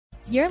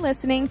You're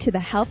listening to the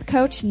Health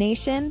Coach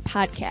Nation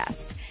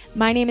podcast.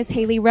 My name is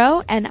Haley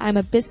Rowe, and I'm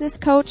a business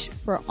coach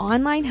for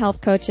online health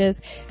coaches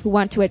who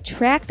want to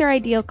attract their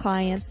ideal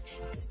clients,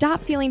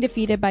 stop feeling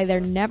defeated by their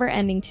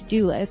never-ending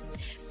to-do list,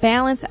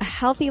 balance a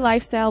healthy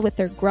lifestyle with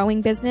their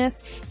growing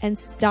business, and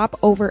stop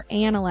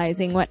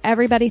overanalyzing what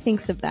everybody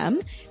thinks of them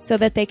so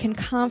that they can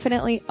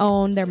confidently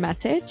own their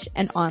message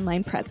and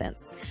online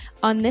presence.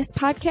 On this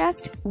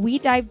podcast, we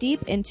dive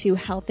deep into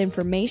health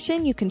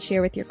information you can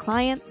share with your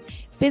clients,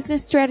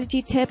 business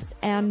strategy tips,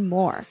 and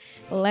more.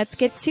 Let's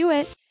get to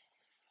it.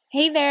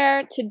 Hey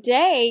there.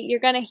 Today, you're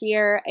going to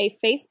hear a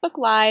Facebook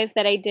Live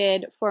that I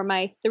did for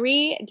my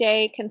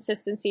 3-day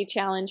consistency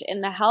challenge in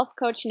the Health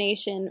Coach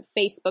Nation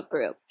Facebook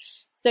group.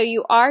 So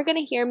you are going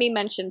to hear me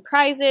mention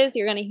prizes.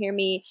 You're going to hear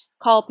me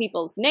call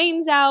people's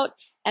names out.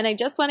 And I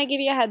just want to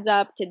give you a heads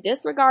up to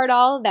disregard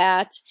all of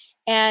that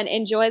and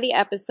enjoy the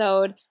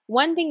episode.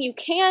 One thing you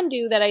can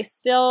do that I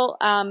still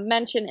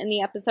mention in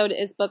the episode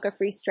is book a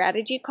free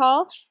strategy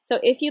call.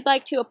 So if you'd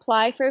like to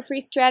apply for a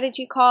free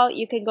strategy call,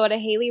 you can go to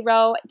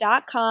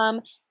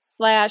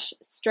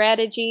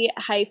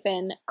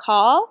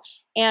haleyrowe.com/strategy-call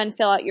and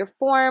fill out your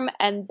form,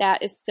 and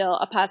that is still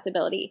a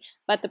possibility.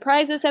 But the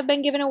prizes have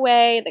been given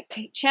away. The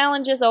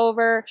challenge is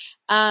over,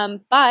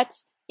 but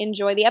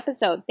enjoy the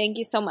episode. Thank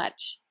you so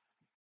much.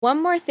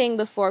 One more thing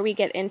before we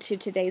get into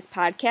today's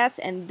podcast,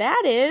 and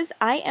that is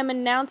I am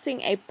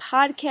announcing a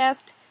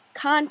podcast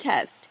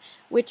contest,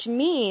 which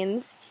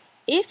means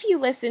if you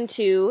listen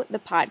to the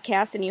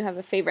podcast and you have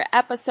a favorite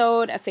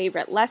episode, a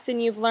favorite lesson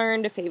you've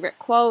learned, a favorite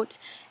quote,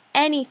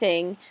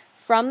 anything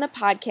from the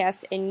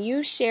podcast, and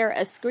you share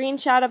a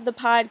screenshot of the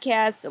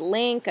podcast, a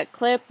link, a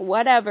clip,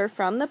 whatever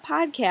from the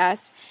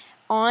podcast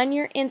on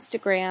your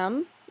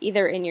Instagram,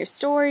 either in your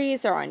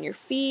stories or on your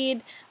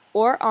feed,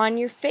 or on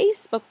your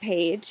Facebook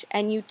page,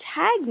 and you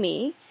tag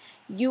me,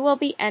 you will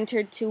be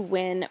entered to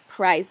win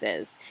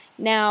prizes.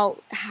 Now,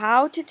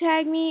 how to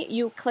tag me?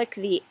 You click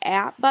the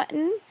 @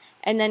 button,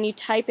 and then you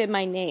type in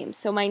my name.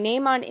 So my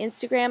name on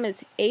Instagram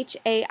is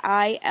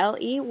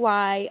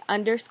HAILEY_ROWE,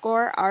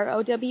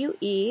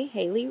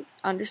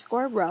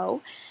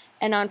 Haley_Rowe.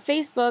 And on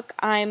Facebook,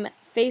 I'm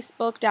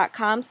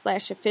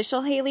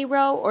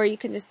facebook.com/officialHaleyRowe, or you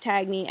can just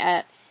tag me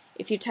at,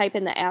 if you type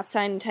in the @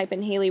 sign and type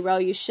in Haley Rowe,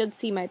 you should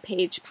see my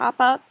page pop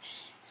up.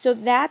 So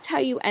that's how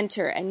you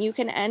enter, and you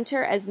can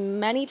enter as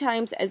many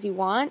times as you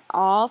want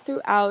all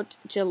throughout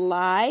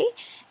July,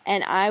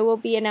 and I will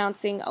be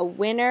announcing a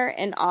winner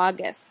in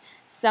August.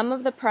 Some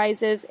of the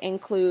prizes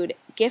include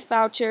gift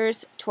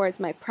vouchers towards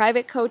my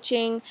private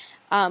coaching,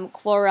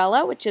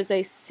 chlorella, which is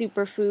a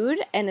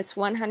superfood, and it's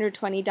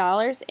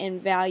 $120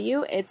 in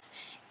value. It's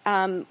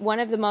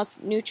one of the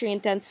most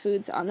nutrient-dense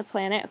foods on the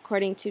planet,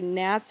 according to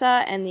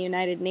NASA and the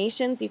United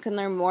Nations. You can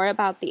learn more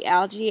about the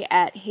algae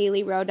at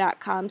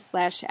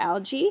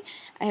haleyrowe.com/algae.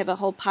 I have a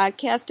whole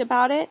podcast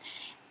about it.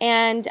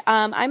 And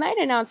I might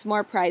announce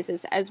more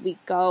prizes as we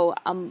go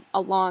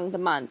along the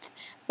month.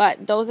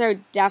 But those are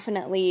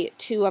definitely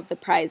 2 of the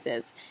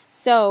prizes.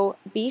 So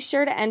be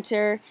sure to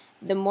enter.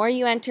 The more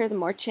you enter, the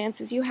more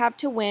chances you have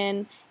to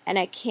win. And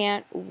I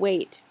can't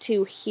wait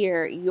to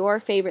hear your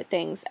favorite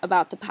things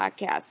about the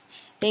podcast.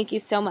 Thank you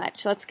so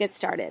much. Let's get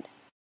started.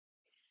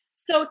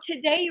 So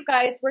today, you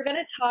guys, we're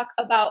going to talk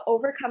about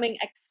overcoming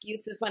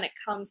excuses when it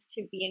comes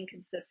to being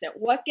consistent.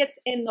 What gets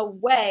in the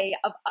way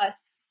of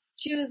us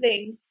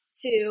choosing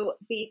to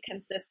be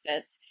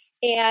consistent?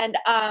 And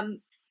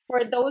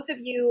for those of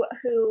you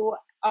who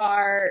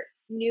are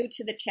new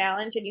to the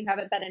challenge and you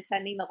haven't been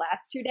attending the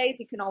last 2 days,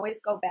 you can always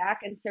go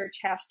back and search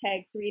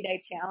hashtag 3-day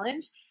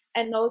challenge.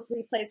 And those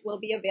replays will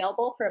be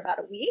available for about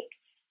a week.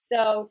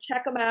 So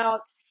check them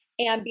out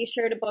and be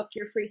sure to book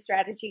your free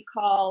strategy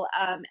call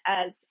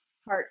as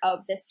part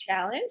of this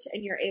challenge.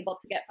 And you're able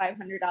to get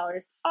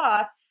 $500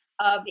 off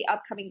of the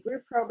upcoming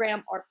group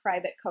program or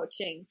private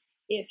coaching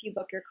if you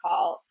book your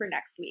call for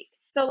next week.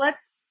 So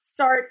let's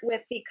start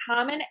with the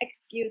common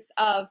excuse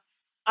of,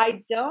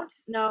 I don't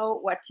know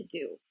what to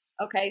do.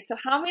 Okay, so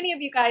how many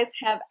of you guys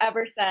have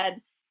ever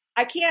said,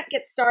 I can't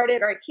get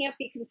started or I can't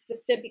be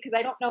consistent because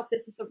I don't know if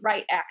this is the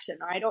right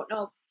action or I don't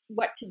know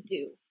what to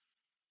do?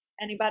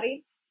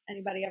 Anybody?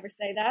 Anybody ever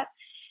say that?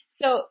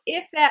 So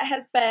if that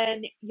has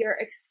been your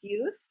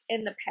excuse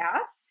in the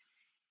past,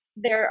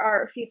 there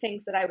are a few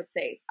things that I would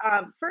say.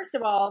 First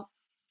of all,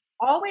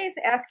 always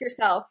ask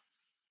yourself,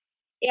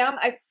 am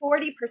I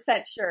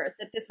 40% sure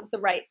that this is the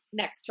right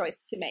next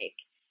choice to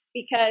make?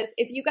 Because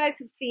if you guys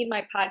have seen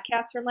my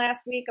podcast from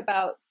last week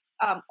about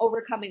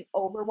overcoming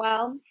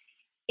overwhelm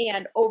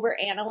and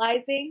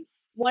overanalyzing,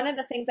 one of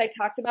the things I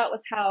talked about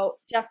was how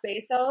Jeff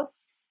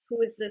Bezos,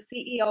 who is the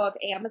CEO of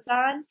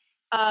Amazon,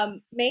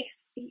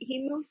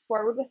 he moves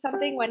forward with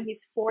something when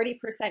he's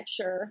 40%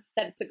 sure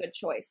that it's a good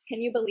choice.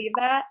 Can you believe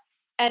that?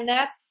 And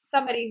that's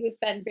somebody who's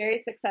been very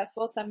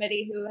successful,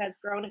 somebody who has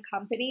grown a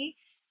company.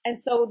 And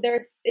so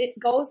it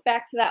goes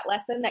back to that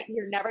lesson that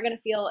you're never going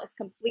to feel it's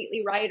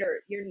completely right,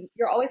 or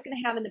you're always going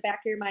to have in the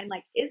back of your mind,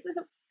 like, is this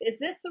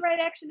the right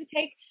action to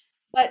take?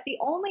 But the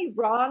only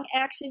wrong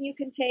action you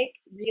can take,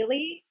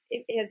 really,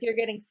 as you're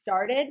getting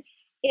started,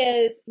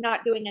 is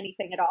not doing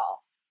anything at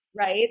all,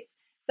 right?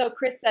 So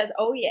Chris says,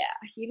 oh yeah,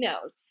 he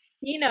knows.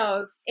 He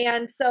knows.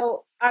 And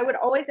so I would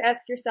always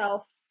ask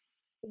yourself,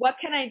 what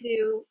can I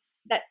do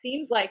that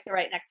seems like the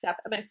right next step?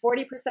 Am I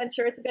 40%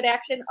 sure it's a good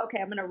action? Okay,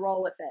 I'm going to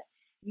roll with it.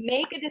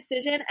 Make a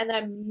decision and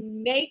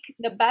then make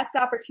the best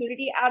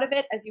opportunity out of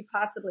it as you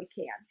possibly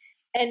can.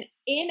 And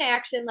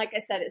inaction, like I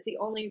said, is the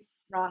only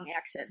wrong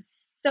action.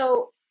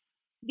 So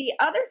the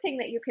other thing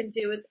that you can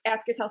do is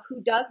ask yourself,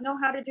 who does know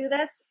how to do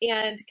this?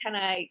 And can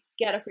I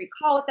get a free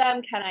call with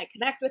them? Can I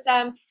connect with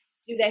them?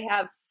 Do they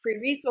have free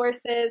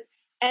resources?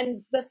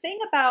 And the thing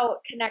about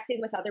connecting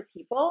with other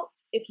people,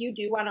 if you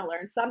do want to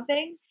learn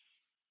something,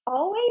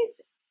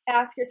 always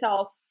ask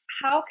yourself,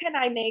 how can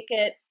I make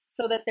it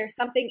so that there's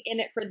something in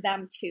it for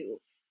them too?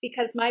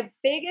 Because my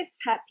biggest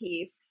pet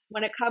peeve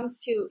when it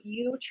comes to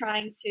you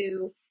trying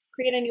to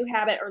create a new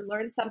habit or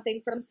learn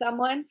something from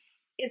someone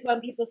is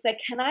when people say,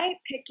 can I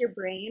pick your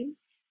brain?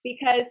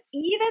 Because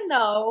even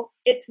though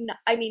it's not,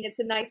 I mean, it's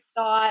a nice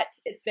thought,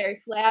 it's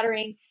very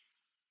flattering,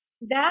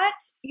 that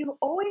you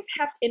always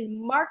have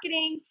in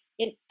marketing,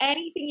 in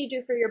anything you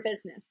do for your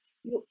business,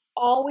 you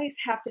always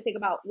have to think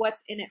about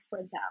what's in it for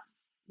them,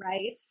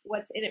 right?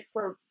 What's in it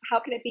for, how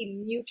can it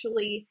be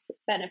mutually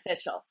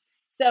beneficial?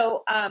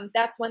 So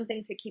that's one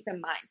thing to keep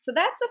in mind. So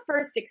that's the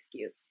first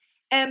excuse.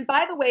 And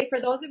by the way, for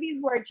those of you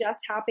who are just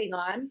hopping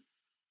on,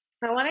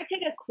 I want to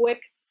take a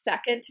quick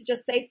second to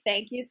just say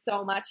thank you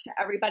so much to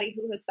everybody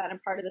who has been a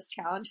part of this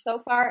challenge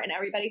so far, and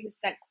everybody who's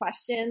sent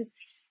questions,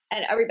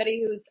 and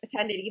everybody who's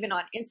attended even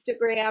on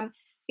Instagram,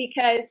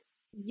 because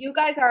you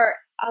guys are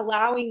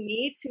allowing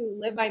me to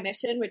live my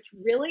mission, which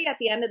really at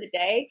the end of the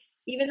day,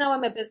 even though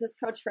I'm a business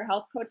coach for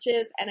health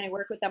coaches and I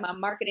work with them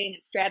on marketing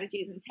and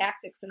strategies and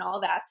tactics and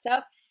all that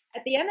stuff,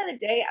 at the end of the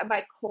day, at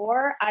my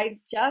core, I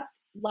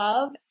just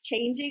love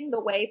changing the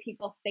way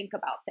people think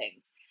about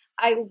things.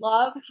 I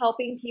love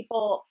helping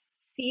people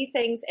see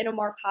things in a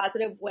more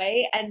positive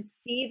way and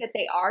see that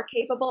they are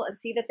capable and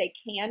see that they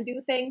can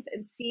do things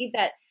and see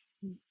that,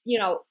 you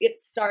know, it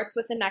starts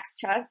with the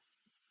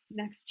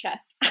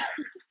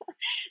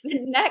the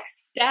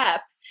next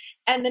step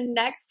and the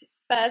next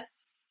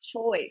best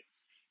choice.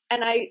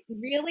 And I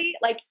really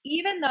like,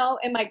 even though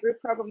in my group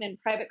program and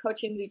private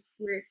coaching,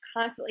 we're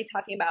constantly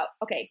talking about,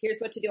 okay, here's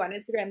what to do on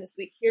Instagram this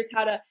week. Here's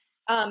how to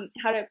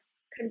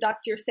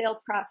conduct your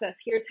sales process.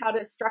 Here's how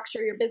to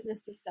structure your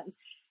business systems.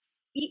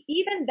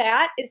 Even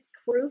that is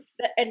proof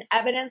that and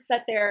evidence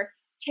that they're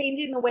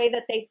changing the way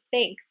that they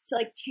think, to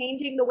like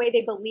changing the way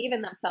they believe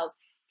in themselves,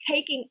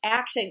 taking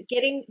action,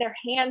 getting their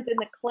hands in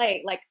the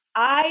clay. Like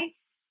I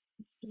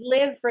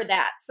live for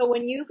that. So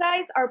when you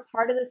guys are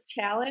part of this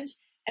challenge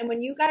and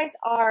when you guys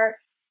are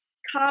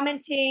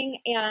commenting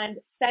and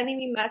sending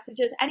me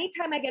messages,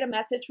 anytime I get a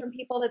message from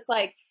people that's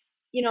like,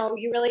 you know,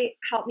 you really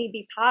helped me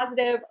be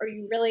positive or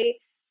you really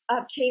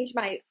changed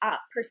my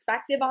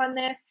perspective on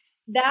this,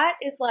 that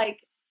is like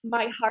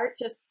my heart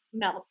just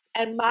melts.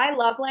 And my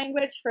love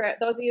language, for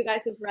those of you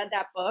guys who've read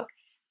that book,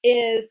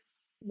 is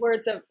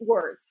words.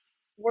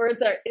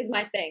 Is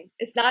my thing.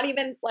 It's not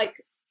even like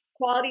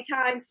quality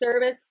time,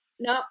 service.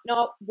 No,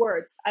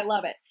 words. I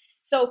love it.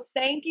 So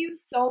thank you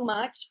so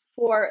much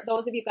for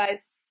those of you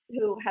guys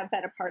who have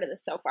been a part of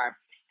this so far.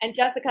 And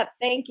Jessica,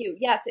 thank you.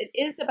 Yes, it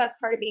is the best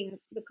part of being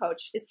the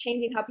coach. It's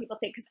changing how people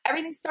think because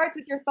everything starts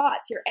with your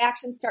thoughts. Your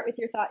actions start with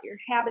your thought. Your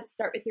habits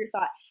start with your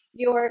thought.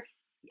 Your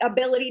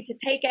ability to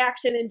take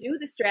action and do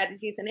the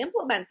strategies and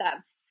implement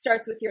them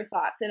starts with your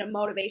thoughts and a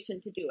motivation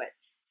to do it.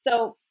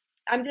 So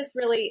I'm just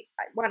really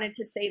I wanted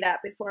to say that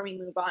before we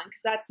move on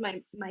because that's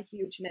my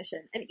huge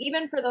mission. And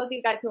even for those of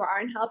you guys who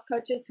aren't health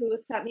coaches who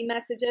have sent me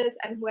messages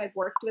and who I've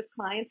worked with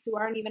clients who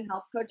aren't even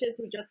health coaches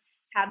who just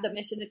have the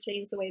mission to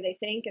change the way they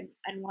think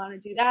and want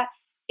to do that,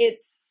 it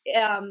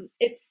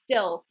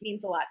still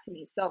means a lot to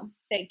me. So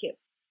thank you.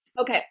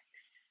 Okay.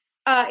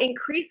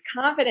 Increased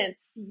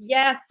confidence.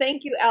 Yes.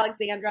 Thank you,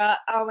 Alexandra.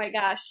 Oh my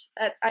gosh.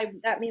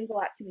 That means a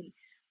lot to me.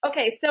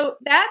 Okay. So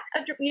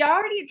we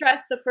already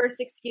addressed the first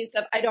excuse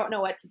of I don't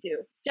know what to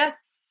do.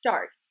 Just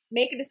start,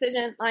 make a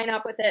decision, line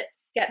up with it,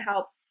 get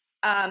help.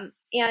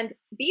 And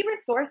be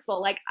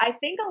resourceful. Like I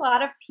think a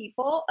lot of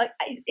people,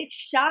 it's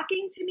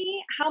shocking to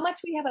me how much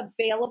we have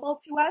available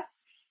to us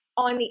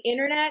on the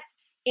internet,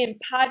 in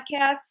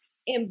podcasts,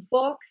 in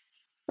books,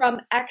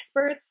 from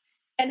experts,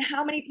 and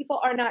how many people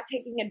are not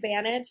taking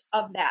advantage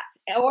of that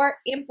or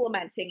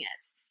implementing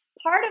it.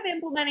 Part of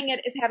implementing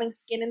it is having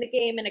skin in the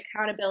game and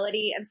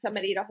accountability and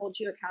somebody to hold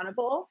you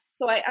accountable.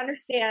 So I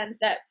understand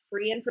that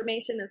free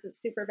information isn't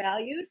super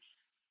valued,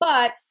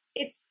 but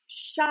it's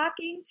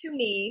shocking to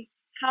me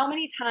how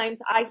many times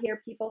I hear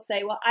people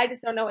say, well, I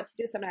just don't know what to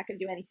do, so I'm not going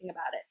to do anything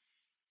about it,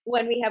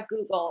 when we have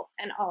Google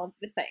and all of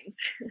the things.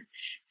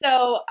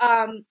 So,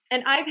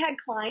 and I've had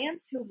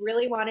clients who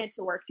really wanted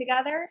to work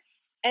together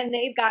and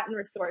they've gotten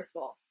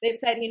resourceful. They've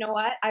said, you know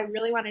what, I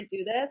really want to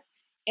do this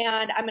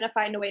and I'm going to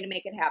find a way to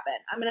make it happen.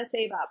 I'm going to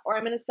save up or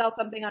I'm going to sell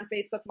something on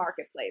Facebook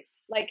Marketplace.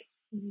 Like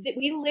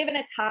we live in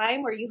a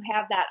time where you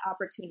have that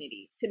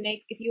opportunity to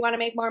make, if you want to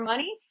make more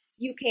money,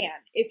 you can.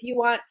 If you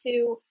want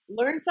to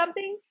learn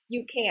something,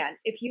 you can.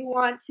 If you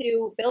want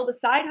to build a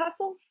side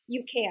hustle,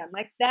 you can.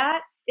 Like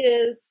that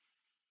is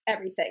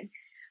everything.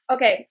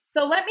 Okay,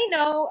 so let me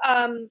know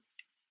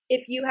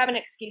if you have an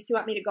excuse you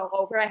want me to go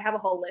over. I have a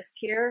whole list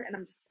here and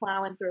I'm just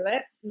plowing through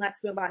it. And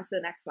let's move on to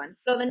the next one.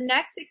 So the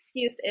next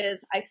excuse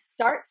is I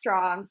start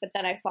strong, but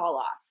then I fall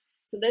off.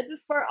 So this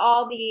is for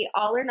all the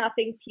all or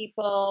nothing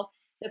people,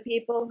 the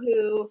people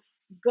who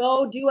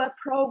go do a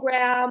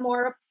program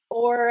or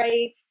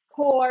a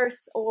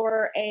course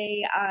or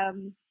a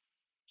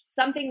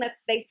something that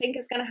they think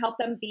is going to help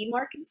them be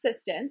more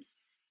consistent,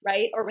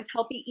 right? Or with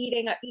healthy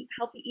eating, a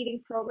healthy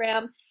eating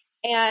program,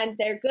 and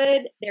they're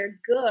good,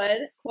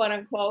 quote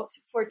unquote,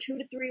 for 2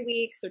 to 3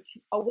 weeks or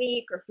a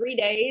week or 3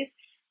 days,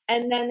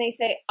 and then they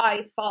say,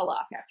 I fall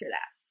off after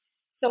that.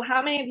 So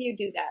how many of you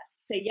do that?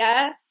 Say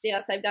yes,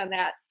 yes, I've done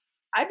that.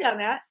 I've done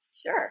that,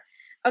 sure.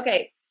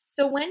 Okay,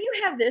 so when you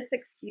have this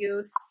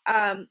excuse,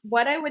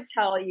 what I would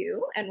tell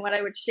you and what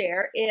I would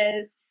share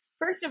is,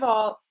 first of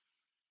all,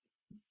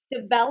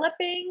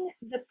 developing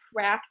the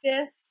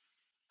practice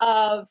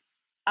of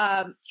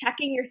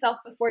checking yourself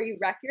before you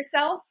wreck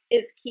yourself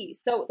is key.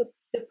 So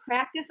the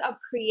practice of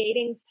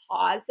creating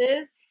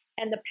pauses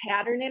and the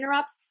pattern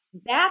interrupts,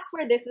 that's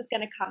where this is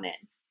going to come in.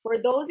 For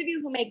those of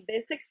you who make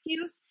this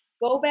excuse,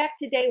 go back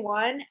to day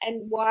one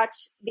and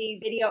watch the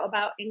video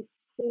about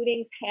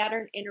including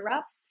pattern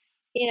interrupts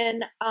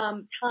in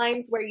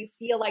times where you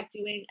feel like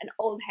doing an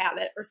old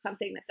habit or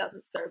something that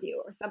doesn't serve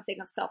you or something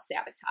of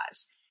self-sabotage.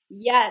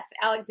 Yes,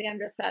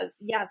 Alexandra says,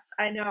 yes,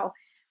 I know.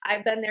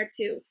 I've been there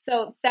too.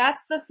 So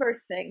that's the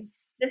first thing.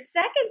 The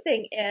second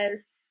thing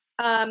is,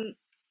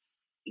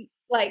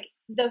 like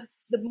the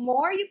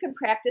more you can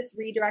practice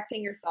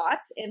redirecting your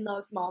thoughts in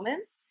those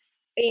moments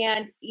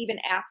and even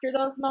after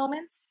those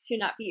moments to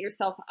not beat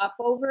yourself up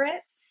over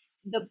it,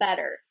 the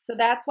better. So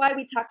that's why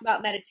we talked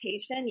about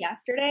meditation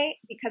yesterday,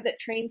 because it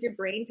trains your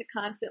brain to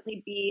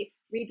constantly be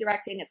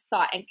redirecting its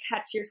thought and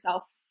catch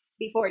yourself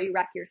before you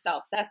wreck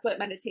yourself. That's what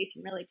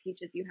meditation really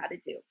teaches you how to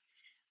do.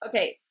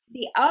 Okay,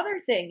 the other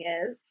thing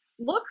is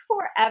look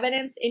for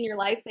evidence in your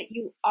life that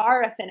you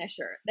are a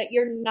finisher, that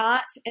you're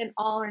not an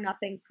all or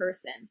nothing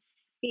person.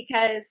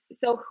 Because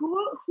so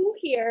who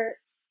here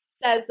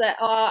says that,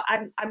 oh,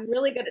 I'm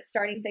really good at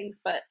starting things,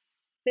 but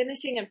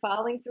finishing and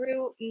following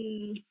through,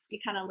 you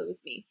kind of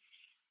lose me.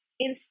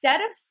 Instead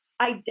of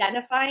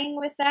identifying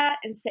with that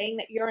and saying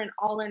that you're an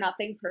all or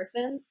nothing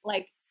person,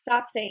 like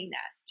stop saying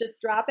that. Just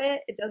drop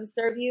it. It doesn't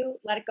serve you.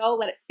 Let it go.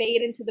 Let it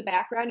fade into the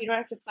background. You don't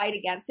have to fight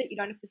against it. You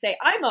don't have to say,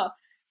 I'm a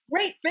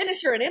great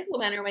finisher and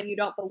implementer when you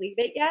don't believe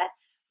it yet.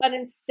 But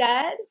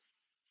instead,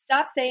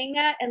 stop saying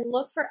that and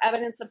look for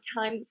evidence of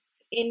times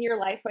in your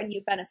life when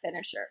you've been a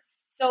finisher.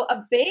 So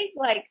a big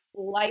like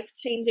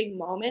life-changing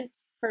moment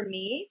for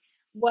me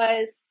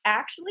was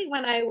actually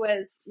when I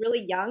was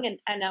really young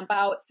and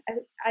about,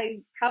 I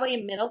probably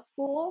in middle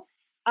school.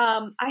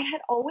 I had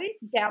always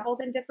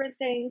dabbled in different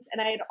things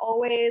and I had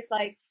always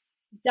like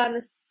done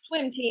the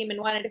swim team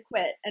and wanted to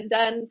quit and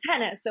done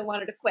tennis and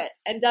wanted to quit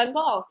and done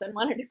golf and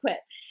wanted to quit.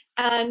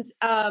 And,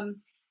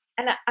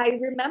 and I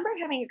remember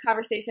having a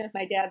conversation with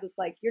my dad that's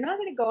like, you're not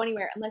going to go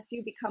anywhere unless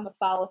you become a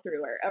follow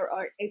through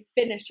or a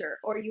finisher,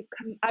 or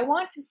I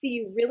want to see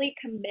you really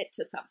commit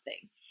to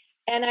something.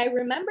 And I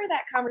remember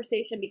that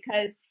conversation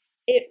because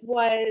it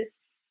was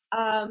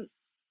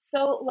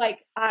so like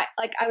I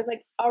was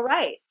like, all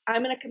right,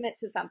 I'm gonna commit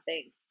to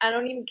something. I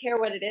don't even care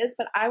what it is,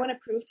 but I want to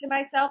prove to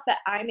myself that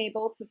I'm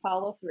able to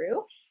follow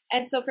through.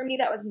 And so for me,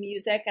 that was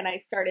music, and I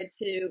started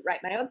to write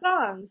my own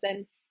songs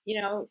and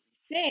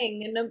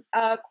sing in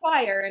a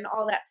choir and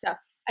all that stuff.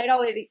 I had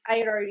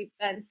already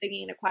been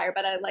singing in a choir,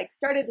 but I like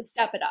started to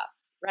step it up,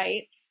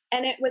 right?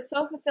 And it was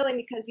so fulfilling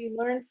because you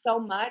learn so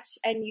much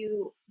and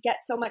you get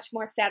so much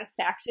more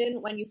satisfaction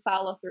when you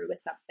follow through with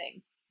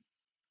something.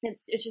 It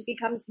just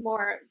becomes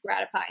more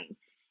gratifying.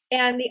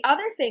 And the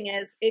other thing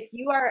is, if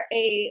you are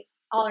a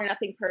all or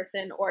nothing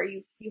person, or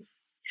you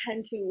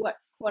tend to what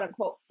quote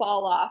unquote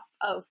fall off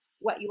of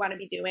what you want to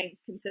be doing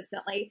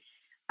consistently,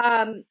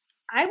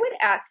 I would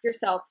ask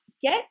yourself,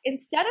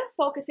 instead of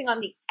focusing on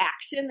the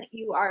action that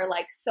you are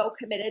like so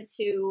committed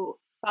to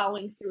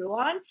following through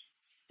on,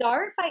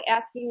 start by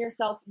asking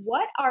yourself,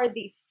 what are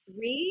the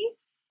three,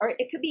 or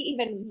it could be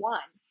even one,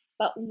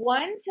 but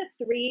 1 to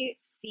 3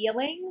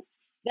 feelings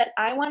that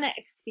I want to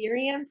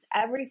experience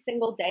every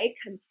single day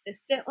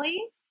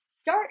consistently?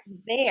 Start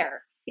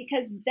there,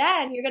 because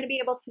then you're going to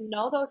be able to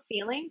know those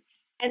feelings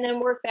and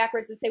then work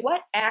backwards and say,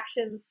 what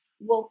actions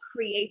will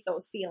create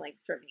those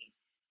feelings for me?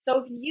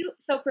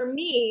 So for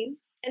me,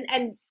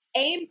 and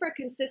aim for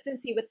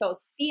consistency with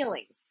those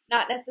feelings,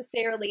 not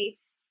necessarily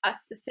a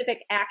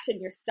specific action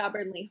you're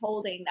stubbornly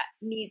holding that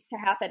needs to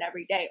happen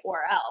every day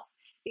or else,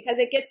 because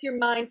it gets your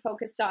mind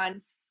focused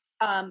on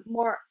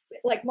more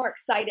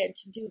excited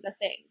to do the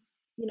thing.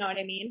 You know what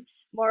I mean?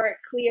 More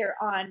clear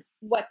on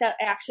what the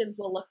actions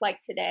will look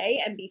like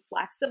today and be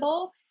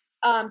flexible,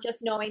 just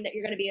knowing that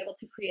you're going to be able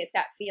to create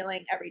that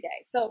feeling every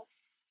day. So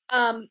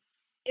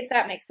if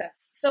that makes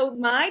sense. So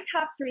my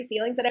top three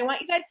feelings, and I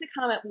want you guys to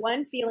comment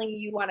one feeling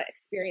you want to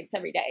experience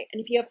every day. And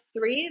if you have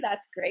three,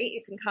 that's great.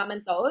 You can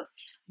comment those.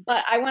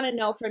 But I want to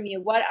know from you,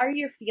 what are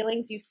your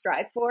feelings you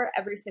strive for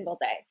every single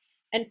day?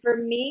 And for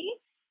me,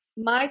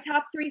 my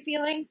top three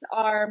feelings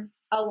are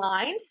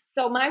aligned.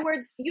 So my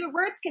words, your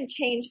words can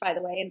change, by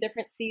the way, in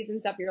different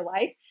seasons of your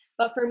life.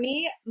 But for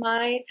me,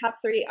 my top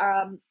three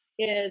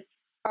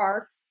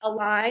are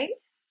aligned,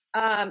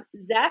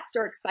 zest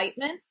or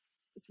excitement.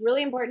 It's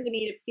really important to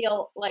me to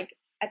feel like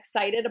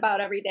excited about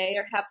every day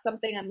or have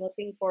something I'm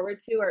looking forward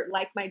to or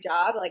like my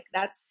job. Like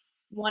that's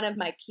one of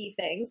my key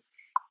things.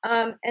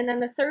 And then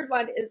the third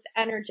one is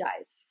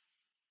energized.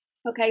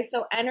 Okay,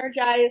 so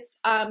energized,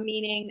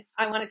 meaning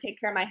I want to take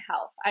care of my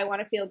health. I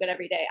want to feel good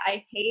every day.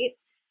 I hate,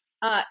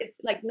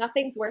 like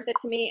nothing's worth it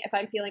to me if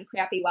I'm feeling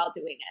crappy while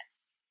doing it.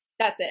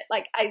 That's it.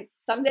 Like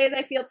some days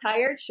I feel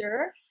tired,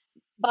 sure,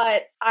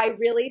 but I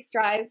really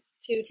strive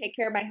to take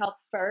care of my health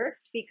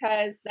first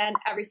because then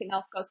everything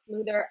else goes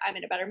smoother. I'm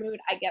in a better mood.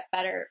 I get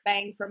better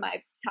bang for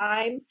my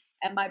time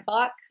and my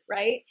buck,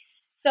 right?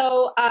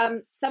 So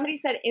somebody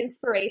said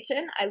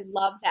inspiration. I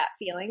love that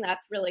feeling.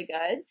 That's really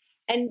good.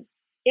 And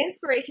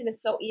inspiration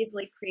is so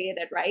easily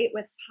created, right?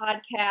 With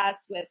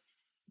podcasts, with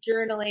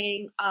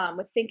journaling,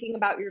 with thinking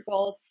about your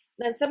goals.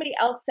 And then somebody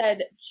else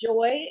said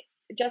joy.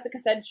 Jessica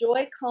said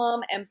joy,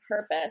 calm, and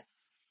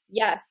purpose.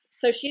 Yes.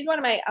 So she's one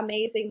of my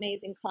amazing,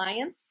 amazing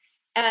clients.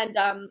 And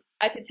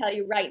I can tell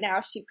you right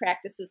now, she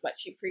practices what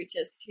she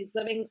preaches. She's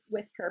living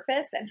with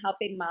purpose and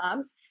helping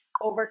moms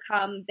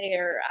overcome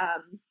their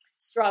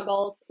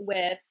struggles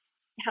with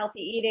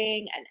healthy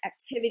eating and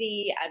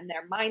activity and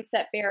their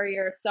mindset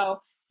barriers.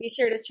 So be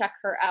sure to check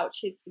her out.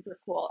 She's super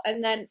cool.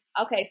 And then,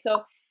 okay,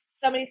 so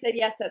somebody said,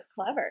 yes, that's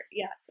clever.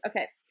 Yes.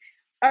 Okay.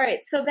 All right.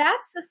 So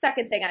that's the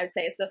second thing I would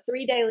say is the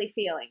 3 daily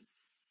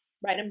feelings.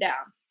 Write them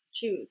down.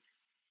 Choose.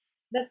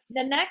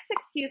 The next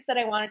excuse that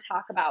I want to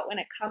talk about when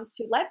it comes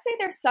to, let's say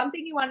there's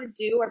something you want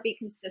to do or be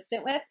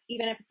consistent with,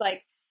 even if it's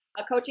like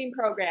a coaching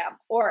program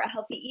or a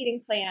healthy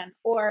eating plan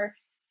or,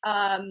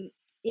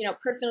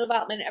 personal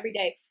development every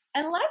day.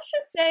 And let's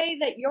just say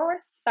that your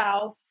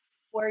spouse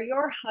or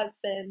your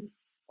husband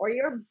or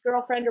your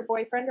girlfriend or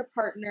boyfriend or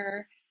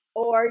partner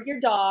or your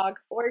dog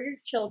or your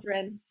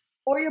children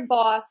or your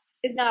boss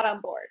is not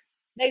on board.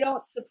 They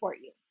don't support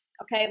you.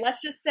 Okay.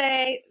 Let's just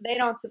say they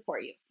don't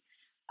support you.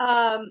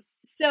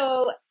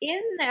 So in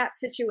that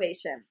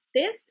situation,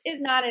 this is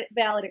not a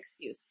valid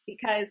excuse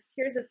because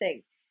here's the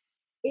thing.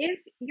 If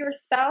your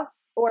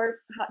spouse or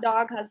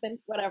dog, husband,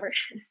 whatever,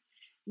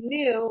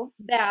 knew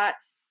that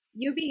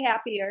you'd be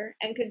happier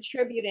and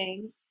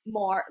contributing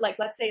more, like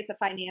let's say it's a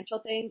financial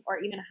thing or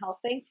even a health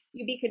thing,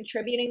 you'd be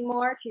contributing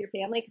more to your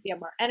family because you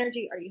have more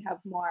energy or you have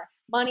more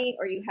money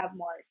or you have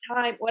more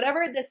time,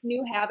 whatever this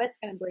new habit's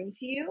going to bring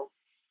to you.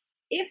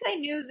 If they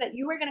knew that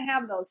you were going to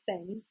have those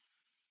things,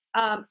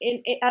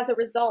 as a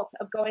result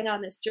of going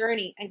on this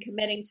journey and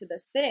committing to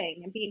this thing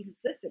and being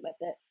consistent with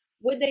it,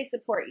 would they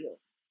support you?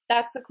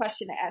 That's a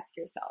question to ask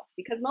yourself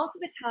because most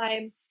of the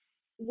time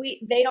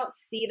they don't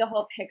see the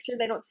whole picture.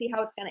 They don't see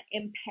how it's going to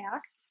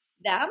impact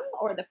them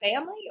or the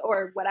family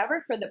or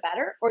whatever for the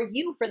better or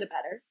you for the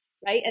better,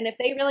 right? And if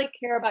they really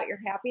care about your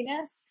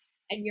happiness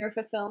and your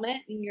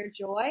fulfillment and your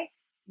joy,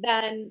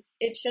 then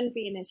it shouldn't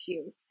be an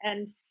issue.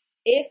 And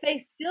if they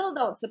still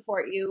don't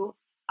support you,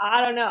 I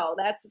don't know.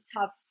 That's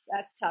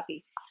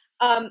toughy.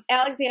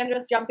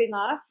 Alexandra's jumping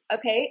off.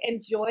 Okay,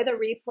 enjoy the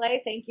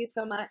replay. Thank you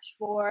so much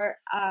for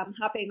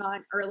hopping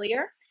on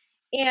earlier.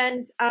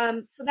 And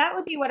so that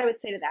would be what I would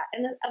say to that.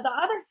 And the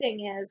other thing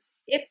is,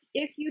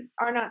 if you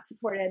are not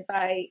supported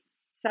by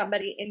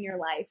somebody in your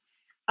life,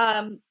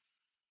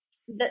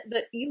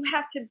 you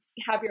have to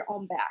have your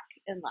own back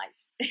in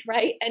life,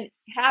 right? And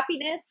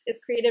happiness is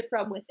created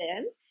from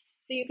within.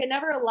 So you can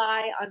never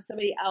rely on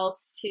somebody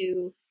else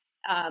to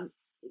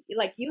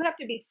you have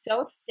to be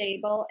so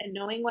stable in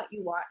knowing what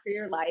you want for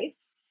your life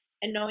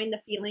and knowing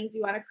the feelings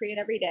you want to create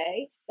every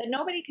day that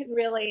nobody can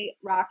really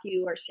rock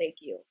you or shake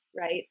you,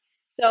 right?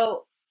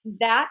 So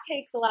that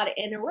takes a lot of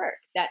inner work.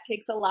 That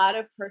takes a lot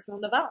of personal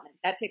development.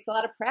 That takes a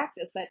lot of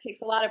practice. That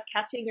takes a lot of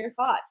catching your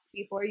thoughts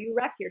before you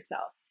wreck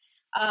yourself.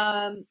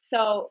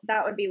 So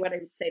that would be what I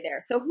would say there.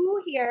 So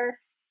who here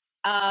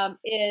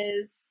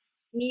is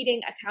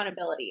needing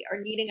accountability or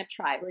needing a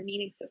tribe or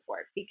needing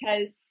support?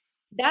 Because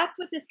that's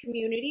what this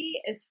community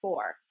is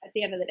for at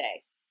the end of the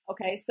day.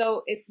 Okay,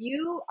 so if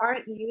you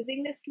aren't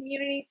using this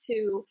community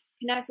to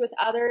connect with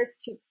others,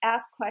 to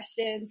ask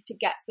questions, to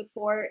get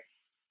support,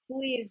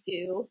 please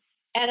do.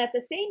 And at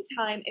the same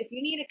time, if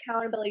you need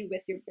accountability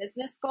with your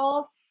business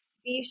goals,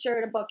 be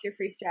sure to book your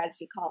free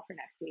strategy call for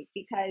next week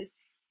because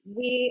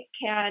we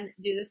can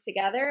do this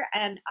together.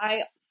 And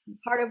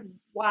part of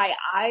why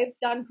I've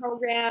done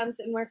programs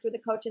and worked with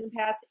a coach in the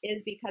past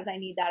is because I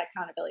need that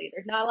accountability.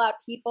 There's not a lot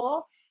of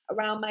people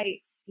around my,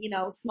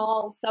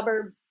 small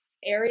suburb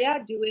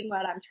area doing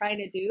what I'm trying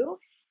to do.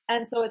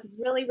 And so it's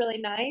really, really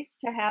nice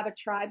to have a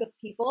tribe of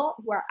people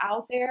who are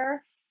out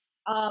there,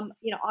 on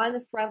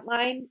the front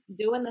line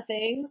doing the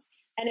things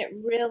and it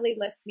really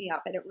lifts me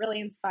up and it really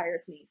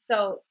inspires me.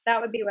 So that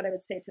would be what I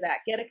would say to that.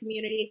 Get a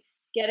community,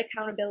 get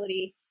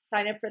accountability,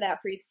 sign up for that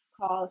free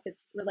call if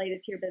it's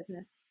related to your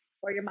business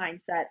or your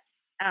mindset.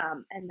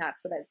 And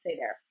that's what I'd say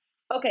there.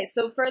 Okay,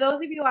 so for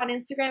those of you on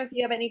Instagram, if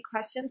you have any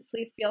questions,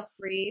 please feel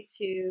free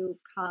to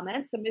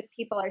comment. Some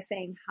people are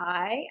saying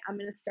hi. I'm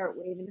going to start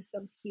waving to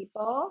some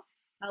people.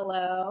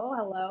 Hello,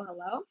 hello,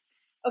 hello.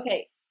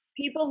 Okay,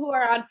 people who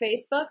are on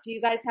Facebook, do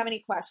you guys have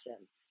any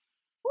questions?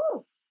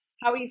 Woo.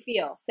 How do you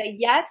feel? Say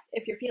yes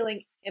if you're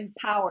feeling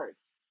empowered.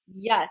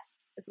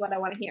 Yes, is what I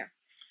want to hear.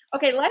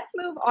 Okay, let's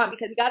move on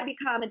because you got to be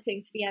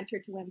commenting to be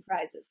entered to win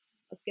prizes.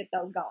 Let's get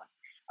those going.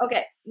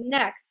 Okay,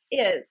 next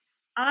is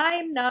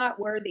I'm not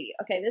worthy.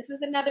 Okay, this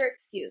is another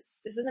excuse.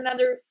 This is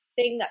another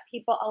thing that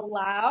people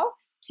allow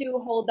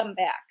to hold them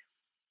back.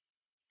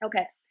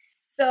 Okay,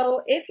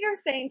 so if you're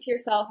saying to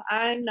yourself,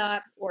 I'm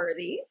not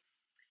worthy,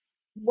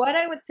 what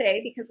I would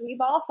say, because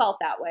we've all felt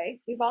that way,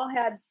 we all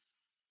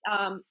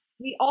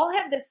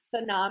have this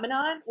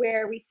phenomenon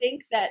where we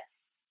think that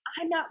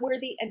I'm not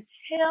worthy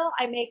until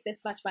I make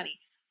this much money,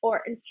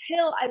 or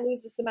until I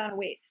lose this amount of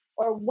weight,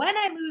 or when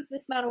I lose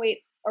this amount of weight,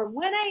 or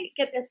when I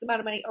get this amount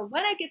of money, or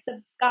when I get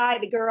the guy,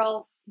 the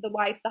girl, the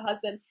wife, the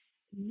husband,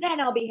 then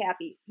I'll be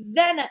happy.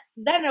 Then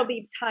it'll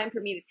be time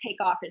for me to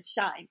take off and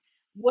shine,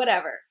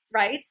 whatever,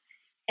 right?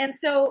 And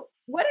so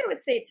what I would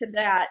say to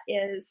that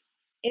is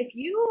if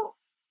you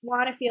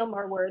want to feel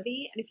more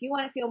worthy and if you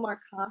want to feel more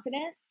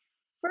confident,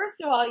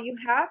 first of all, you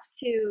have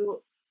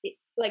to,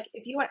 like,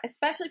 if you want,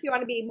 especially if you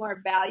want to be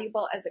more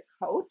valuable as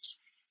a coach,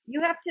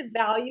 you have to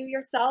value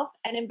yourself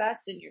and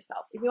invest in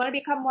yourself. If you want to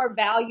become more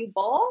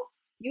valuable,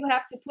 you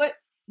have to put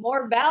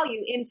more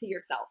value into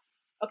yourself.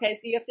 Okay,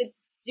 so you have to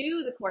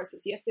do the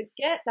courses, you have to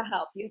get the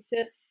help, you have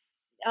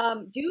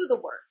to do the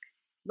work,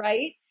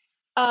 right?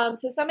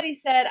 So somebody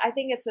said, I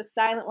think it's a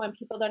silent one.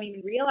 People don't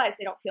even realize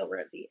they don't feel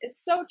worthy.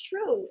 It's so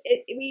true.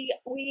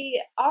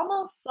 We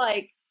almost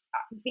like,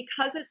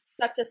 because it's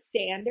such a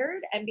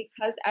standard and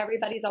because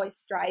everybody's always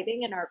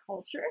striving in our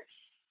culture,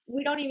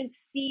 we don't even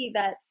see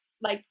that,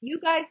 like, you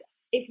guys,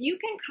 if you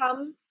can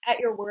come at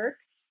your work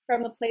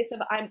from a place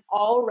of I'm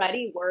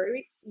already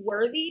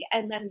worthy,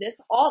 and then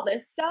all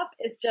this stuff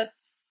is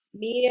just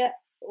me,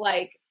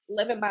 like,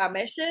 living my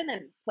mission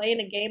and playing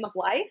a game of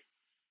life,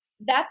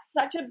 that's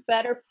such a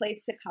better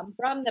place to come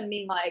from than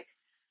being like,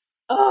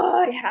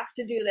 oh, I have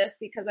to do this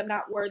because I'm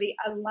not worthy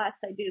unless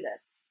I do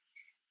this.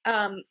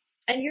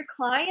 And your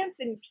clients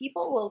and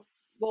people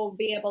will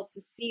be able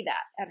to see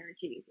that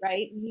energy,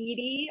 right?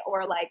 Needy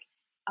or like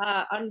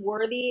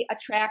unworthy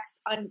attracts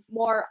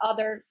more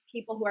other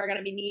people who are going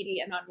to be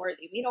needy and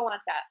unworthy. We don't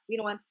want that. We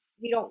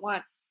don't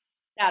want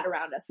that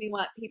around us. We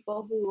want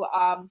people who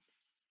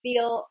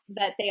feel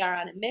that they are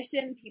on a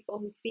mission, people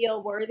who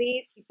feel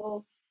worthy,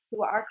 people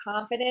who are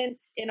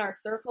confident in our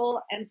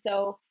circle. And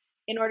so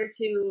in order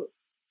to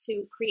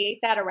create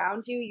that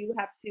around you, you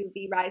have to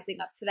be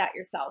rising up to that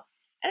yourself.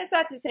 And it's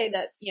not to say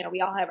that, we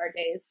all have our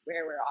days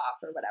where we're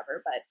off or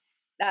whatever, but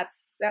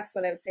that's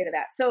what I would say to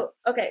that. So,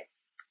 okay,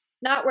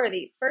 not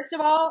worthy. First of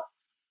all,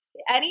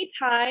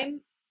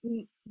 anytime,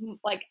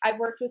 like, I've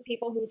worked with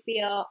people who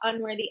feel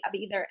unworthy of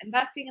either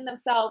investing in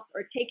themselves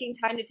or taking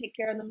time to take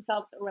care of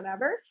themselves or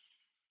whatever,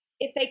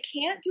 if they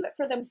can't do it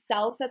for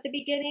themselves at the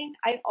beginning,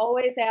 I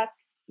always ask,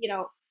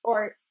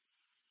 or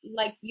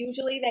like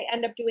usually they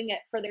end up doing it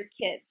for their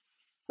kids,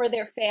 for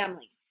their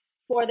family,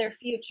 for their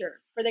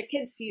future, for their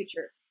kids'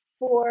 future,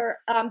 for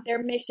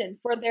their mission,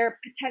 for their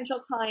potential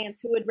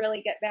clients who would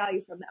really get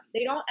value from them.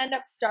 They don't end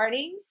up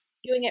starting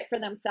doing it for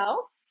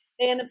themselves.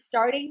 They end up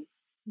starting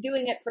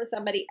doing it for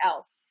somebody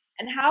else.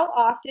 And how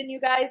often,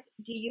 you guys,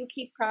 do you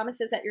keep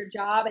promises at your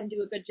job and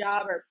do a good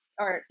job,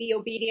 or be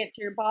obedient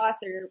to your boss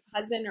or your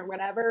husband or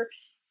whatever,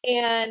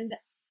 and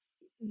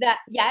that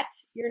yet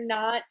you're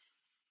not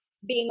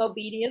being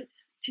obedient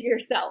to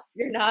yourself?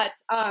 You're not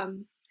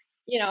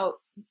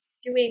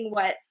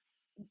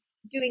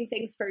doing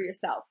things for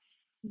yourself,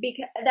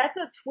 because that's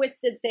a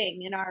twisted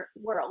thing in our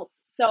world.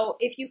 So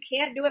if you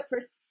can't do it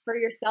for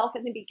yourself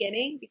in the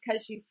beginning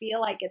because you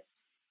feel like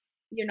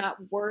you're not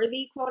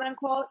worthy, quote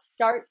unquote,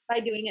 start by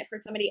doing it for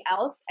somebody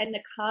else, and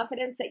the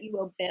confidence that you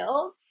will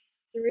build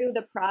through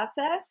the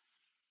process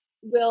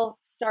will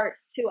start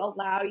to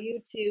allow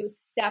you to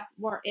step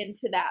more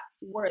into that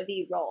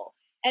worthy role.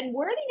 And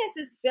worthiness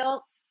is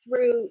built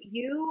through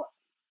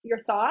your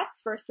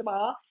thoughts, first of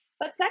all,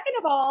 but second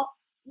of all,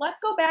 let's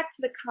go back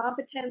to the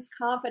competence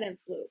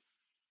confidence loop.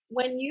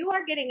 When you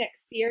are getting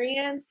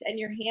experience and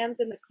your hands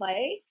in the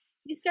clay,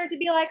 you start to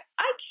be like,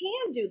 I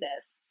can do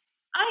this.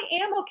 I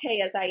am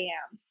okay as I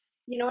am.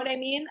 You know what I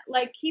mean?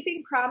 Like,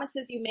 keeping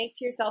promises you make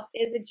to yourself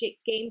is a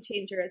game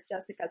changer, as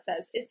Jessica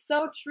says. It's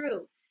so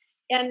true.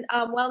 And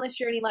Wellness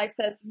Journey Life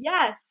says,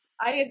 yes,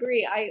 I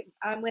agree.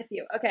 I'm with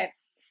you. Okay.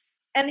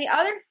 And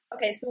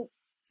so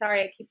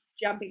sorry, I keep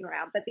jumping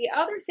around, but the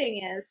other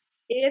thing is,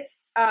 if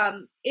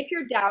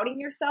you're doubting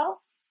yourself,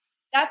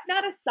 that's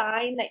not a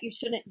sign that you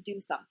shouldn't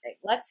do something.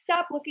 Let's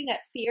stop looking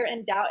at fear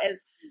and doubt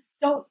as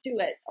don't do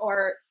it,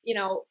 or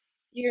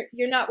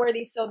you're not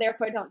worthy, so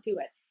therefore don't do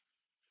it.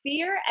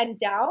 fear and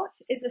doubt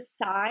is a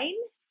sign.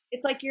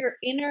 It's like your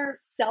inner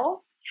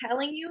self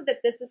telling you that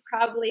this is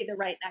probably the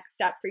right next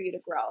step for you to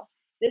grow.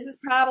 This is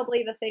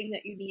probably the thing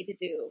that you need to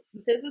do.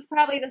 This is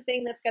probably the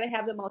thing that's going to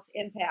have the most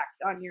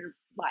impact on your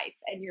life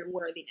and your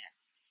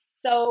worthiness.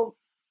 So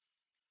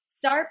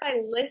start by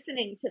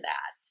listening to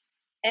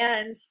that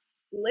and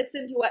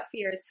listen to what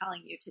fear is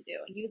telling you to do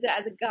and use it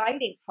as a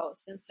guiding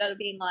post instead of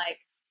being like,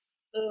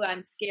 oh,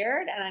 I'm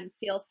scared and I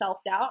feel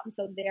self-doubt, and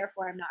so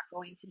therefore I'm not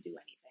going to do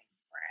anything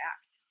or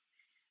act.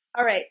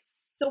 All right.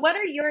 So what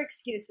are your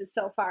excuses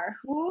so far?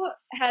 Who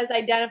has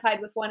identified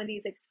with one of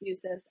these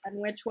excuses and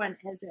which one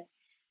is it?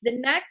 The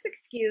next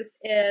excuse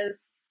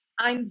is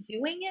I'm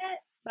doing it,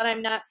 but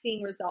I'm not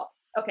seeing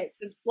results. Okay,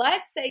 so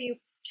let's say you've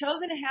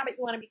chosen a habit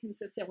you want to be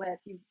consistent with.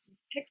 You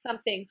pick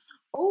something.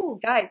 Oh,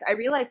 guys, I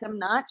realized I'm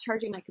not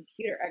charging my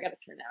computer. I got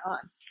to turn that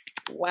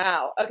on.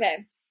 Wow.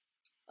 Okay.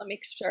 I'll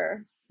make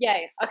sure.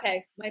 Yay.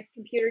 Okay. My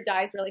computer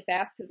dies really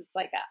fast because it's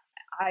like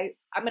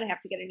I'm going to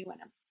have to get a new one.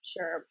 I'm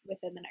sure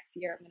within the next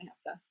year I'm going to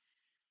have to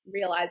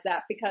realize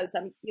that because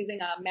I'm using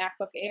a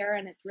MacBook Air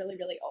and it's really,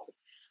 really old.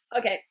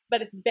 Okay.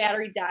 But its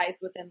battery dies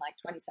within like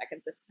 20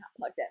 seconds if it's not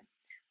plugged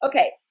in.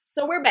 Okay.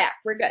 So we're back.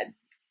 We're good.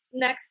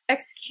 Next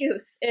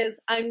excuse is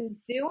I'm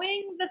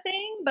doing the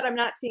thing, but I'm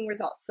not seeing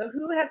results. So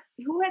who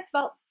has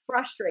felt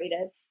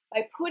frustrated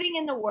by putting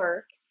in the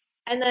work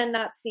and then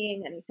not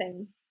seeing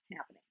anything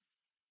happening,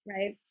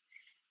 right?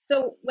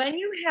 So when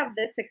you have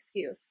this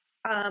excuse,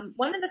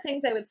 one of the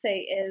things I would say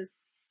is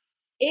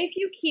if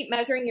you keep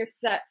measuring your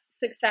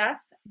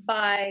success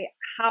by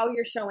how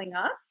you're showing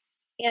up,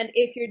 and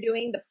if you're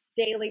doing the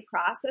daily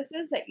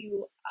processes that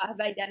you have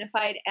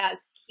identified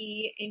as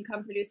key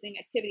income producing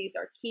activities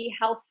or key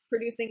health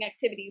producing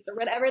activities or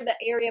whatever the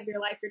area of your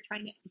life you're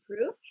trying to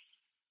improve,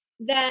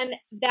 then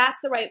that's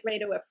the right way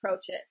to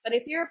approach it. But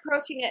if you're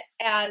approaching it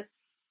as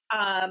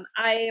I'm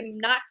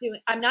not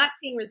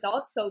seeing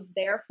results, so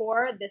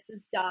therefore this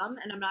is dumb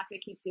and I'm not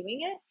going to keep doing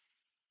it,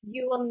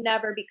 you will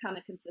never become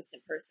a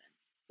consistent person.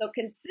 So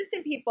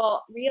consistent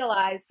people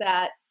realize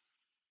that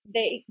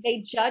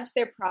they judge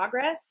their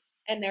progress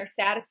and their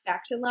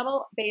satisfaction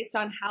level based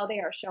on how they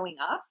are showing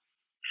up,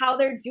 how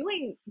they're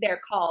doing their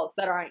calls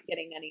that aren't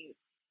getting any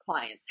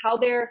clients, how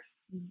they're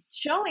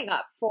showing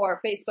up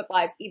for Facebook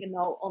Lives even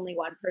though only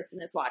one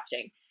person is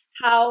watching,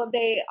 how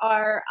they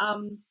are,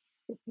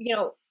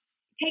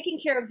 taking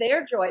care of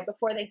their joy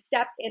before they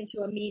step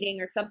into a meeting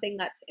or something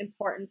that's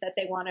important that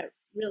they want to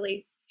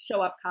really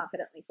show up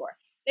confidently for.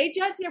 They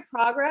judge their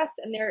progress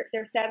and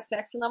their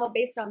satisfaction level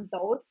based on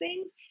those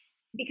things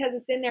because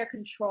it's in their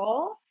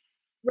control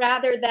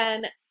rather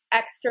than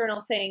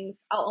external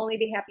things. I'll only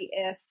be happy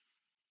if,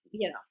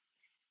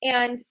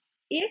 and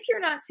if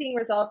you're not seeing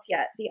results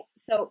yet,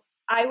 so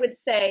I would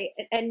say,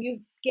 and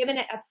you've given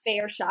it a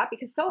fair shot,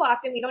 because so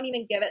often we don't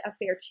even give it a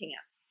fair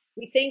chance.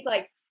 We think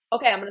like,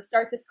 okay, I'm going to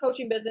start this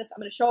coaching business.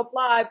 I'm going to show up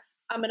live.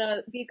 I'm going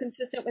to be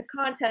consistent with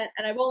content.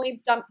 And I've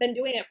only been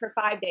doing it for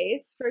 5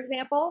 days, for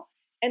example.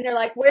 And they're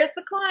like, where's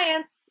the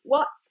clients?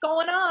 What's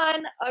going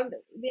on?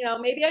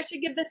 Maybe I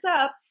should give this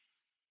up.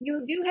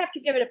 You do have to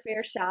give it a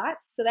fair shot.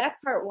 So that's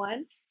part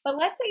one. But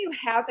let's say you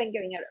have been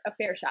giving it a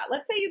fair shot.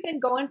 Let's say you've been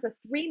going for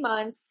 3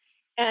 months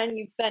and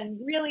you've been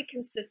really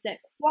consistent,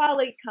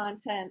 quality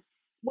content,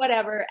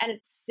 whatever, and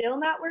it's still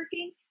not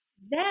working.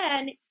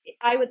 Then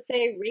I would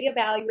say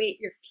reevaluate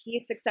your key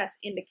success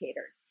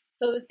indicators.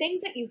 So the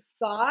things that you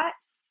thought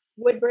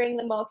would bring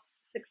the most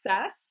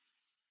success,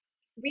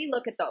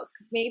 relook at those,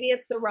 because maybe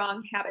it's the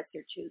wrong habits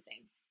you're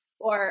choosing.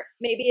 Or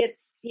maybe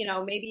it's,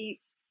 maybe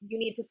you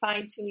need to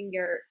fine tune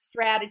your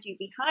strategy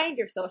behind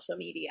your social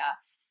media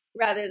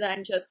rather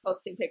than just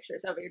posting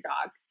pictures of your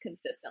dog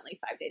consistently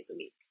 5 days a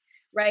week,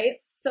 right?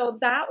 So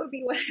that would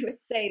be what I would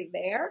say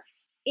there.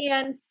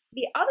 And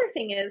the other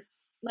thing is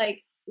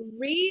like,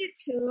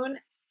 retune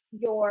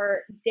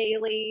your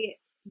daily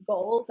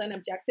goals and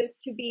objectives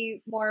to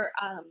be more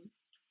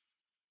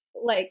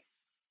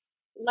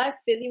less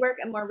busy work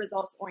and more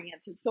results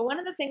oriented. So one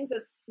of the things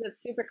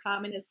that's super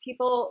common is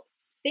people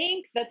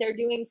think that they're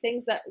doing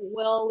things that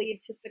will lead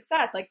to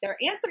success. Like they're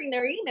answering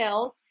their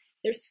emails,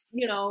 they're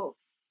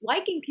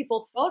liking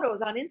people's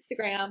photos on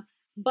Instagram,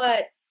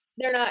 but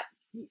they're not,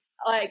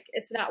 like,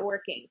 it's not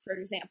working, for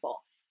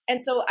example.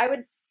 And so I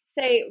would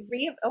say,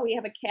 we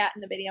have a cat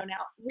in the video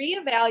now.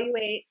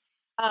 Reevaluate.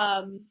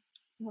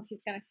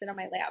 He's gonna sit on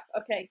my lap.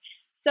 Okay,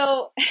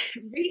 so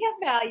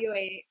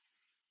reevaluate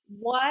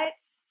what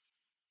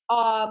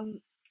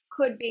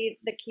could be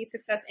the key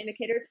success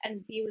indicators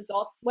and be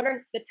results. What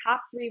are the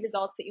top 3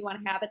 results that you want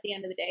to have at the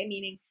end of the day?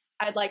 Meaning,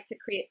 I'd like to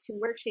create 2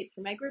 worksheets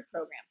for my group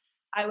program.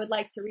 I would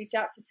like to reach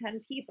out to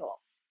 10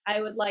 people.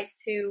 I would like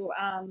to,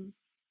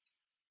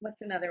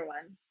 what's another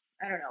one?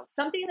 I don't know,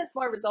 something that's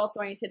more results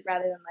oriented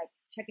rather than like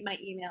checking my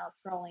email,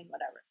 scrolling,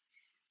 whatever.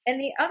 And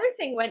the other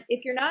thing,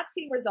 if you're not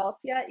seeing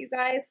results yet, you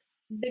guys,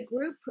 the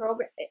group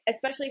program,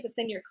 especially if it's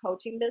in your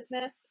coaching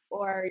business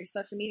or your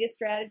social media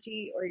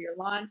strategy or your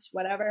launch,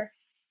 whatever,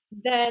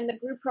 then the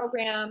group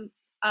program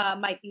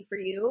might be for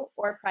you,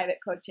 or private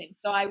coaching.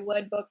 So I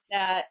would book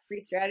that free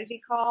strategy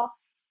call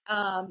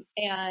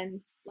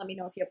And let me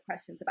know if you have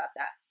questions about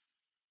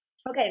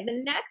that. Okay,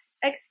 the next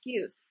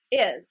excuse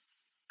is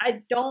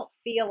I don't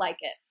feel like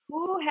it.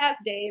 Who has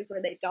days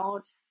where they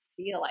don't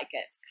feel like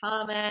it?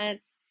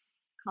 Comment,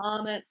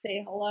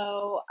 say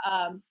hello.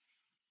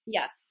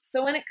 Yes.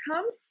 So when it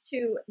comes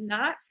to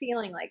not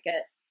feeling like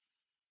it,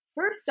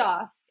 first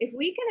off, if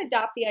we can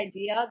adopt the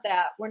idea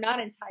that we're not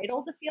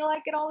entitled to feel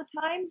like it all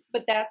the time,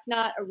 but that's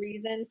not a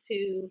reason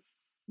to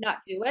not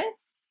do it,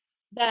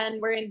 then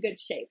we're in good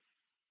shape,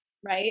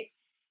 right?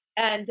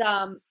 And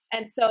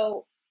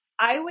so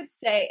I would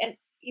say, and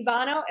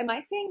Ivano, am I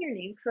saying your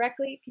name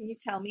correctly? Can you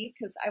tell me?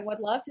 Because I would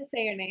love to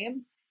say your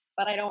name,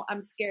 but I don't.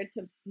 I'm scared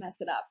to mess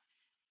it up.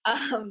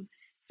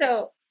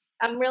 So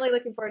I'm really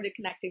looking forward to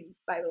connecting.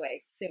 By the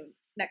way, soon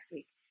next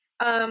week.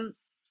 Um,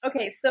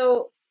 okay,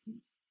 so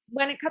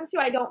when it comes to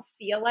I don't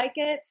feel like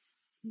it,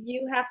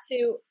 you have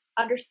to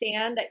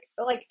understand that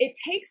like it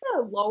takes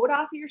a load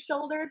off your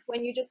shoulders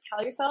when you just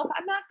tell yourself,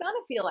 I'm not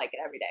gonna feel like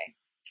it every day.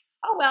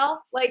 Oh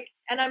well, like,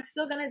 and I'm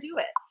still gonna do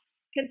it.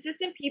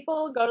 Consistent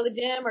people go to the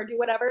gym or do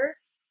whatever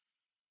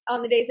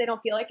on the days they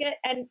don't feel like it.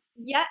 And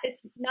yet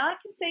it's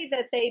not to say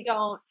that they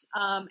don't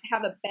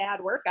have a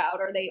bad workout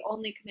or they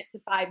only commit to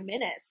 5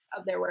 minutes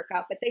of their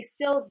workout, but they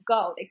still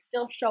go, they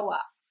still show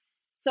up.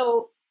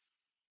 So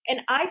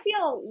and I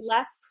feel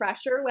less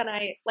pressure when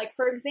I, like,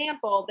 for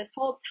example, this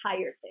whole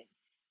tired thing.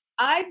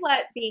 I've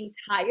let being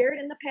tired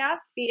in the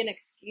past be an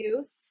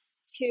excuse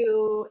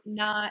to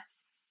not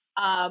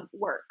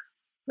work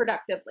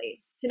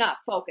productively, to not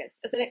focus,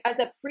 as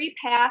a free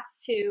pass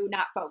to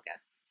not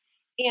focus.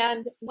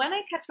 And when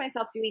I catch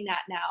myself doing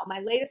that now, my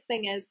latest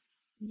thing is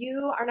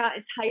you are not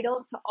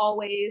entitled to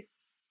always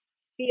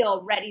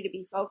feel ready to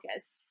be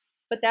focused.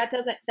 But that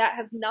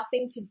has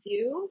nothing to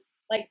do,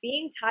 like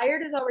being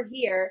tired is over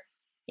here,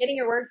 getting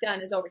your work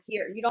done is over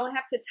here. You don't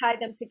have to tie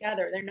them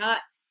together. They're not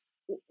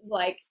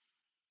like,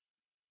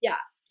 yeah,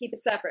 keep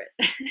it separate.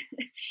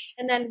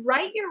 And then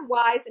write your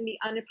whys and be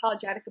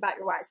unapologetic about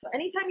your whys. So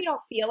anytime you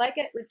don't feel like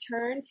it,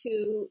 return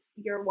to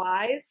your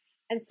whys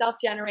and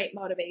self-generate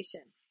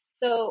motivation.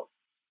 So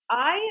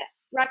I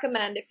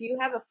recommend if you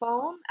have a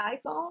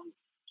iPhone,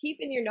 keep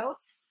in your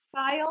notes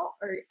file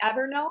or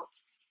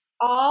Evernote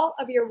all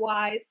of your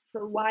whys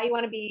for why you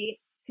want to be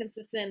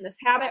consistent in this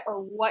habit or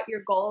what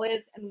your goal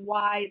is and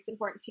why it's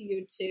important to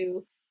you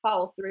to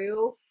follow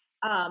through,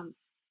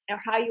 or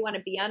how you want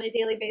to be on a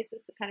daily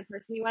basis, the kind of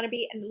person you want to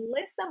be, and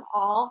list them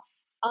all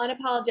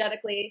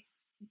unapologetically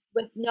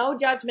with no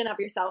judgment of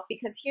yourself.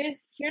 Because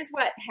here's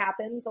what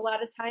happens a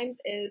lot of times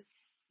is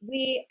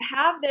we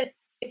have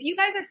this, if you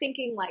guys are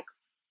thinking like,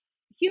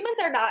 humans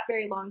are not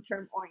very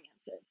long-term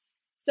oriented.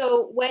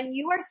 So when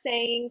you are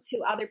saying to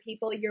other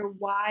people your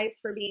whys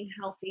for being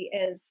healthy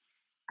is,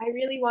 I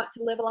really want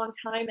to live a long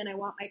time and I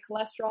want my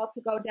cholesterol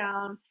to go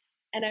down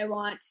and I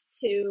want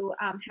to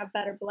have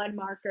better blood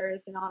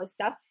markers and all this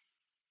stuff.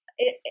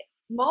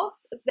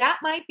 That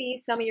might be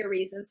some of your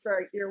reasons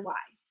for your why.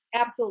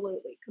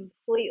 Absolutely,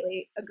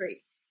 completely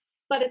agree.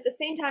 But at the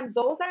same time,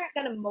 those aren't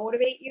going to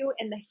motivate you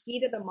in the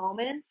heat of the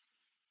moment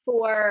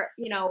for,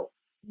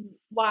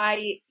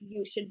 why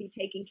you should be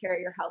taking care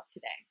of your health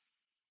today.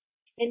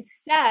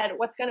 Instead,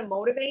 what's going to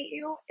motivate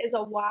you is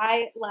a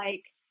why,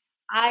 like,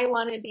 I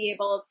want to be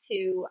able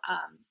to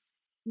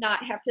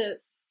not have to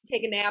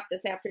take a nap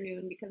this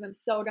afternoon because I'm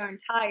so darn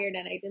tired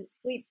and I didn't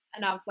sleep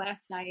enough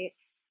last night,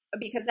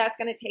 because that's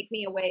going to take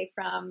me away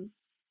from,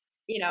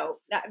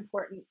 that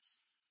important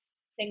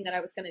thing that I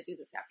was going to do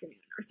this afternoon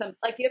or something.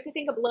 Like, you have to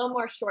think of a little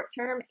more short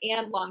term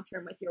and long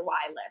term with your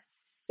why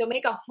list. So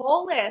make a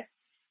whole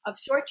list of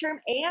short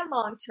term and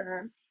long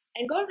term,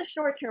 and go to the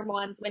short term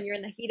ones when you're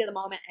in the heat of the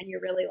moment and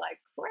you're really like,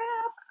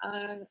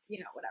 crap,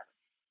 whatever.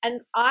 And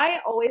I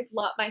always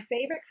love, my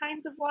favorite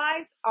kinds of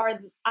whys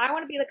are, I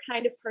want to be the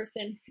kind of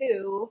person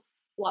who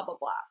blah, blah,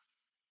 blah,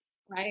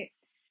 right?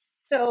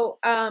 So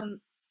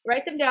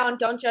write them down.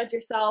 Don't judge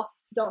yourself.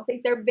 Don't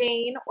think they're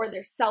vain or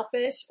they're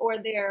selfish or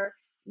they're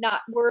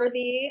not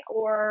worthy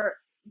or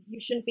you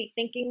shouldn't be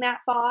thinking that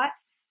thought.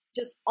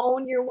 Just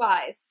own your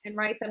whys and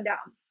write them down.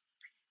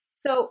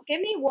 So give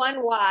me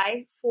one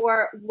why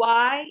for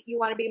why you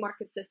want to be more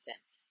consistent.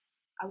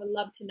 I would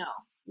love to know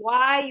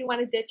why you want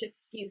to ditch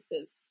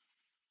excuses.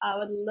 I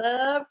would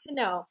love to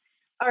know.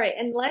 All right,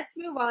 and let's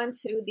move on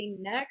to the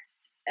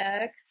next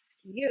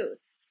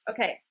excuse.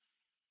 Okay,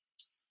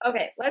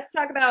 let's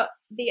talk about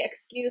the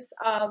excuse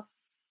of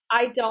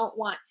I don't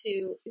want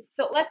to.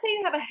 So let's say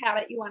you have a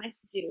habit you want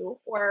to do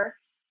or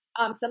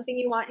something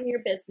you want in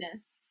your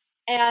business.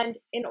 And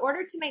in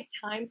order to make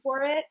time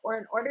for it, or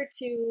in order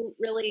to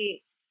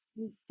really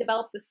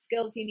develop the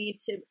skills you need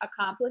to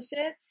accomplish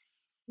it,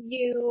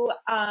 you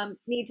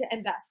need to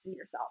invest in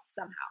yourself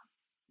somehow,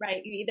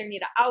 right? You either need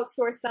to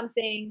outsource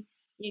something,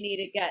 you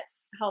need to get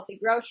healthy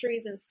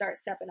groceries and start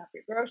stepping up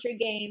your grocery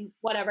game,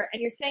 whatever.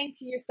 And you're saying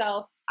to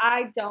yourself,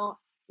 I don't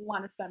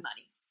want to spend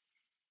money.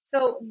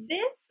 So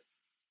this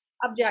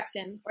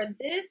objection or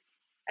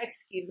this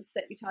excuse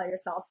that you tell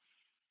yourself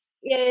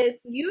is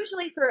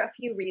usually for a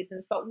few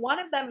reasons, but one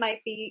of them might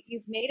be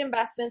you've made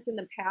investments in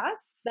the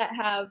past that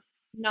have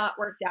not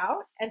worked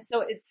out. And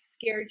so it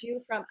scares you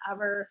from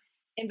ever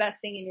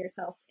investing in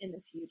yourself in the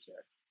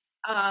future.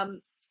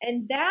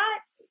 And that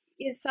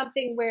is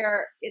something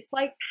where it's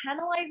like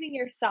penalizing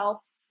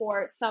yourself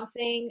for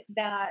something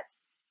that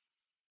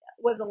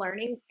was a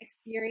learning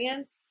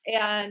experience,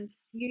 and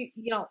you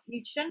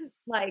shouldn't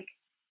like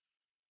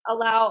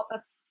allow a,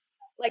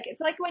 like, it's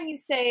like when you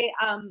say,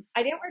 I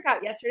didn't work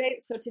out yesterday,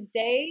 so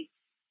today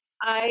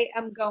I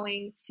am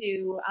going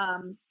to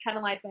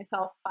penalize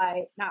myself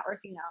by not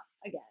working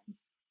out again.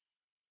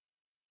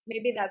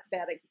 Maybe that's a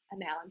bad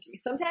analogy.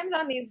 Sometimes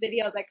on these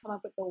videos I come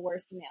up with the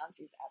worst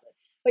analogies ever,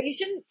 but you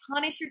shouldn't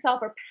punish yourself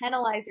or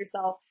penalize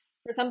yourself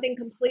for something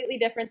completely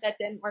different that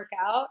didn't work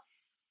out,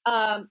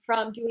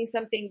 from doing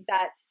something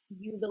that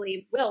you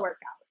believe will work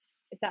out,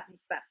 if that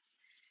makes sense.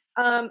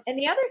 And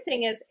the other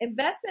thing is,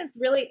 investments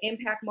really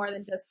impact more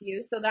than just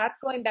you. So that's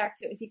going back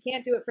to, if you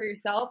can't do it for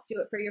yourself,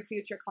 do it for your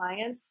future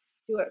clients,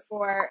 do it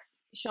for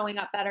showing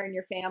up better in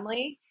your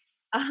family.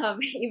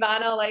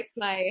 Ivana likes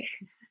my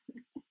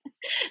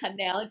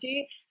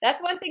analogy.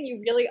 That's one thing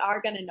you really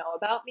are going to know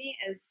about me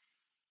is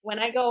when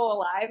I go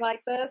live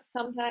like this,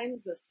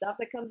 sometimes the stuff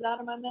that comes out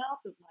of my mouth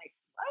is like,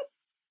 what?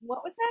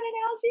 What was that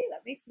analogy?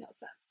 That makes no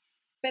sense.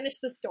 Finish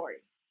the story.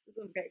 This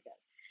is very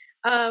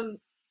good.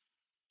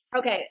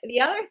 Okay,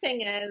 the other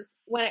thing is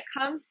when it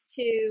comes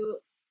to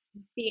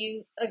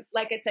being,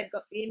 like I said,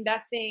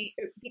 investing,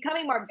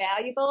 becoming more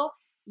valuable,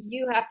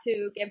 you have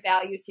to give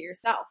value to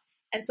yourself.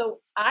 And so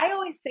I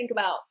always think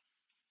about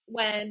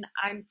when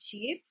I'm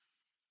cheap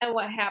and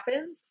what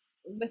happens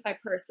with my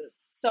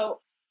purses.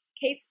 So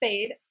Kate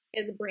Spade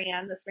is a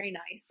brand that's very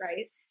nice,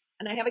 right?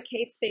 And I have a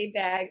Kate Spade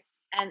bag,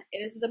 and it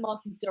is the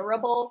most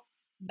durable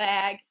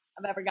bag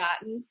I've ever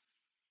gotten.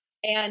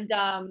 And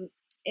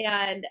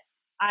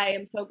I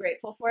am so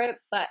grateful for it.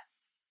 But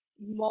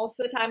most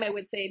of the time I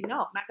would say,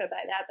 no, I'm not going to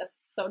buy that. That's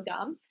so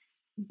dumb.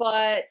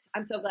 But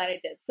I'm so glad I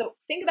did. So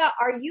think about,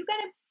 are you going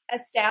to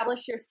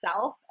establish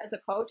yourself as a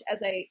coach,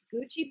 as a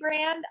Gucci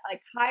brand,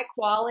 like high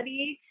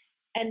quality,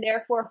 and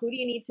therefore who do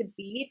you need to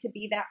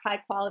be that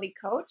high quality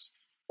coach?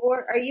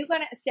 Or are you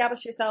going to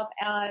establish yourself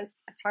as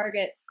a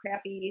Target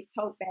crappy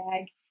tote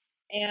bag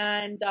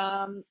and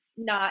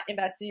not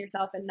invest in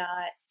yourself and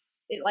not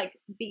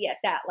be at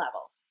that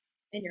level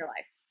in your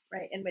life,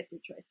 right? And with your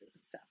choices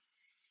and stuff.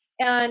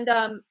 And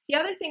the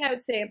other thing I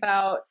would say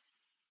about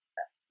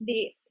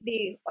the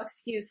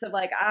excuse of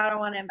like, I don't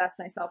want to invest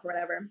myself or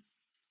whatever,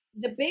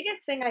 the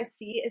biggest thing I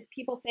see is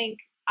people think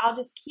I'll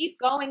just keep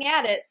going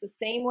at it the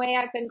same way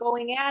I've been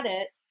going at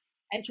it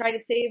and try to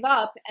save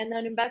up and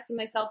then invest in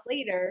myself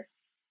later.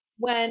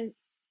 When,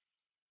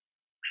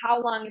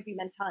 how long have you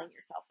been telling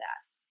yourself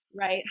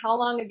that, right? How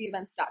long have you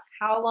been stuck?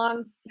 How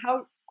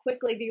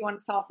quickly do you want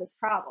to solve this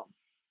problem?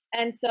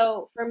 And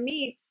so for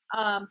me,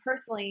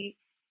 personally,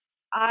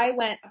 I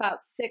went about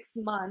 6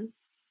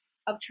 months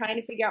of trying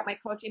to figure out my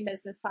coaching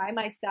business by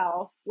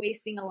myself,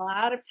 wasting a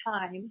lot of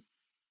time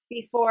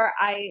before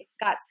I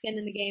got skin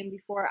in the game,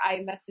 before I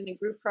invested in a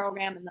group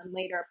program and then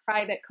later a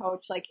private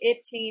coach. Like,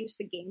 it changed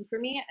the game for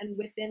me. And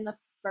within the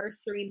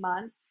first 3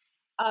 months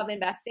of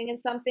investing in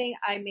something,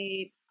 I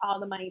made all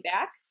the money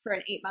back for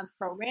an 8-month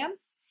program.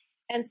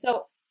 And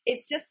so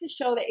it's just to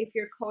show that if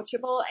you're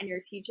coachable and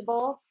you're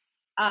teachable,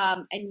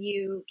 and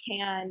you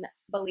can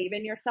believe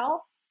in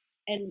yourself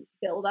and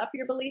build up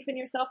your belief in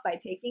yourself by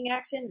taking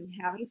action and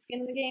having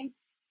skin in the game,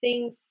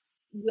 things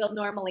will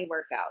normally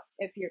work out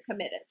if you're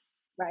committed,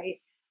 right?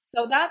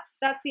 So that's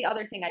the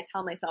other thing I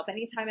tell myself.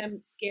 Anytime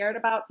I'm scared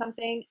about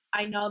something,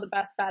 I know the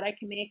best bet I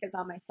can make is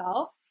on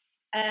myself,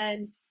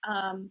 and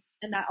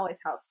that always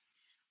helps.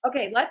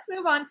 Okay, let's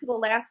move on to the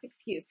last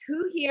excuse.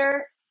 Who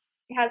here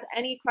has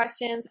any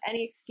questions,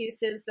 any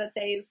excuses that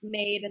they've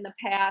made in the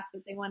past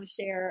that they want to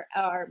share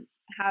or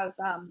have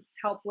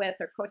help with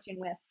or coaching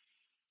with?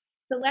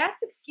 The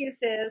last excuse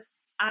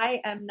is,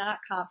 I am not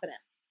confident.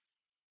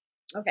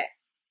 Okay,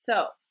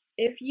 so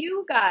if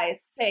you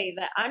guys say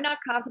that I'm not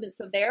confident,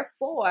 so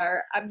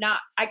therefore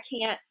I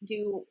can't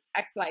do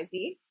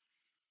XYZ,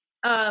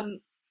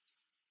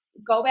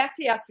 go back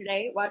to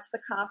yesterday, watch the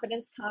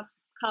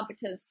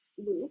competence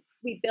loop.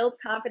 We build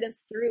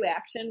confidence through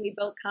action. We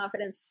build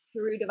confidence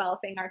through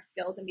developing our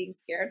skills and being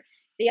scared.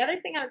 The other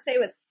thing I would say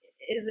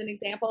is an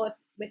example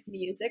with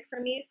music for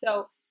me.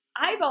 So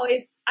I've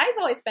always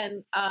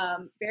been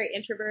very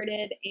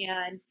introverted,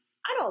 and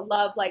I don't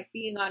love like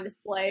being on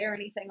display or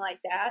anything like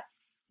that.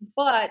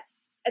 But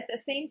at the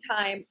same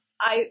time,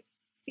 I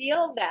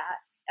feel that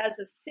as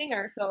a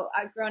singer, so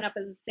I've grown up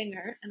as a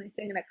singer and I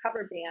sing in a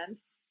cover band.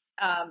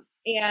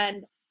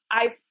 And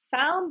I've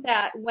found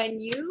that when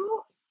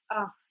you,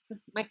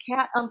 my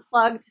cat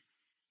unplugged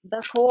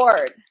the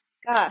cord.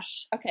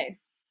 Gosh, okay,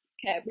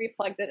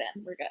 replugged it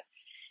in. We're good.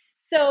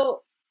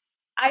 So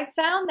I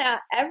found that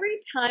every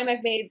time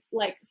I've made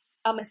like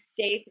a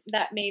mistake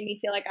that made me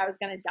feel like I was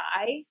going to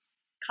die,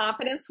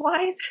 confidence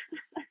wise,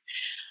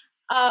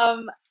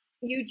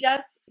 you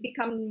just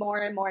become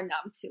more and more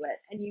numb to it,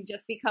 and you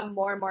just become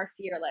more and more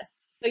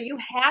fearless. So you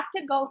have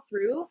to go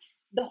through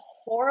the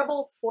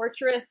horrible,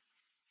 torturous,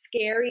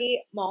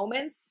 scary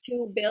moments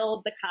to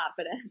build the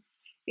confidence.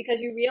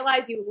 because you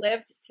realize you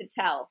lived to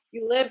tell.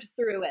 You lived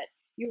through it.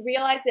 You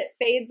realize it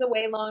fades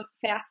away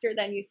faster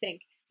than you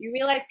think. You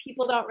realize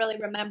people don't really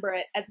remember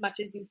it as much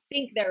as you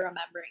think they're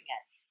remembering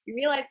it. You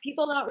realize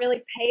people don't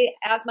really pay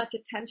as much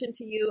attention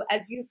to you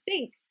as you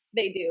think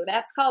they do.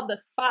 That's called the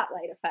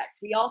spotlight effect.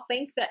 We all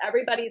think that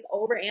everybody's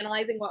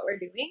overanalyzing what we're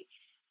doing,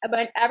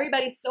 but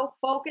everybody's so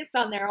focused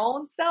on their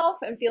own self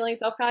and feeling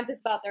self-conscious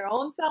about their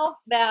own self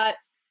that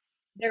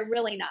they're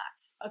really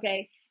not.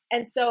 Okay.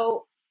 And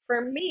so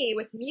for me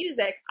with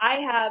music, I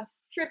have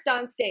tripped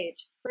on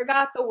stage,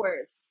 forgot the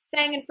words,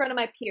 sang in front of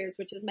my peers,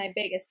 which is my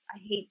biggest. I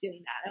hate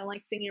doing that. I don't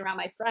like singing around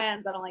my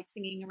friends. I don't like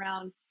singing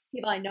around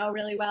people I know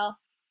really well.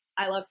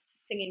 I love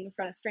singing in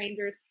front of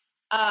strangers.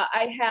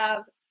 I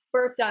have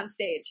burped on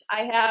stage.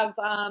 I have,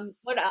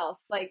 what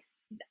else? Like,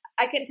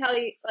 I can tell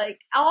you, like,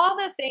 all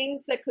the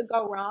things that could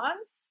go wrong,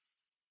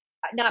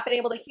 not been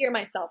able to hear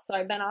myself, so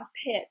I've been off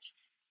pitch.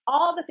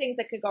 All the things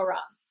that could go wrong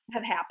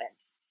have happened.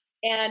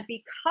 And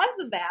because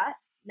of that,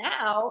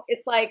 now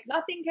it's like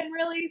nothing can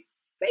really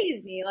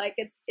phase me. Like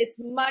it's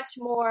much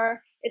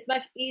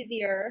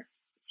easier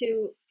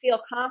to feel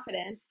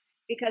confident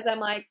because I'm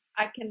like,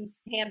 I can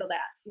handle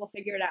that. We'll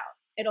figure it out.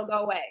 It'll go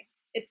away.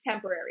 It's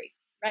temporary,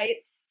 right?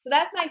 So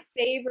that's my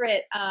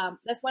favorite,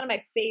 that's one of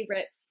my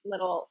favorite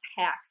little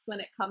hacks when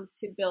it comes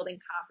to building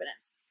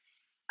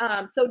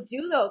confidence. So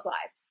do those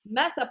lives,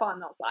 mess up on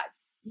those lives.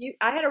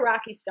 I had a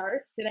rocky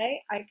start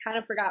today. I kind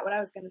of forgot what I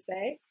was going to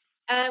say,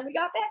 and we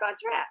got back on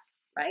track,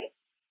 right?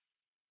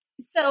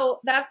 So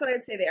that's what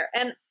I'd say there.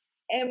 And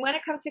when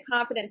it comes to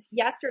confidence,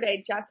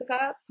 yesterday,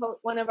 Jessica,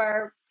 one of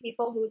our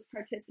people who's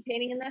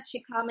participating in this,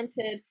 she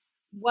commented,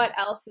 what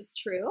else is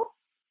true?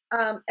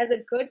 As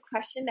a good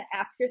question to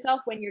ask yourself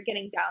when you're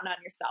getting down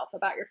on yourself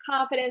about your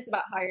confidence,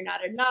 about how you're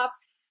not enough.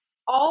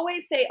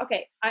 Always say,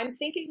 okay, I'm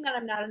thinking that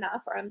I'm not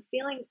enough, or I'm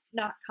feeling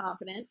not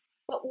confident,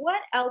 but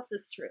what else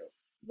is true?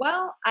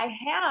 Well, I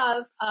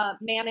have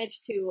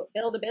managed to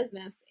build a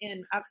business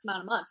in X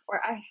amount of months,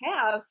 or I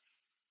have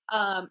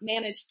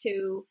managed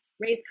to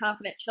raise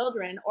confident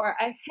children, or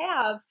I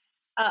have,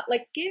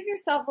 give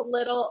yourself a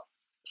little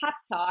pep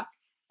talk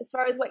as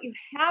far as what you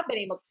have been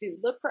able to do.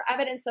 Look for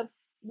evidence of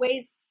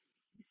ways,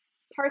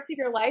 parts of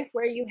your life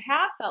where you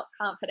have felt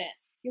confident,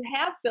 you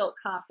have built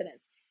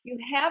confidence, you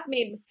have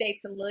made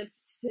mistakes and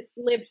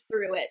lived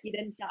through it. You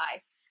didn't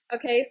die.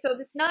 Okay, so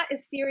it's not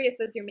as serious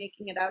as you're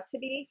making it out to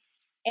be.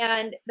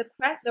 And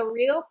the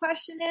real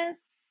question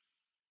is,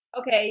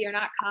 okay, you're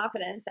not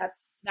confident.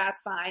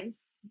 That's fine.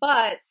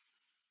 But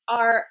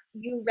are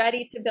you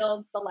ready to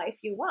build the life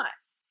you want?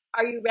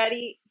 Are you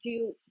ready? Do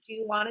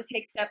you want to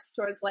take steps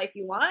towards life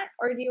you want,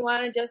 or do you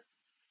want to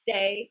just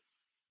stay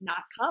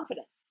not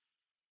confident?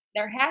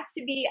 There has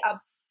to be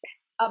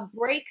a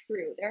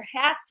breakthrough. There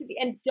has to be,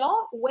 and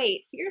don't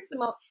wait. Here's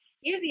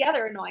the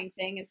other annoying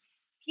thing is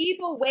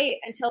people wait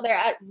until they're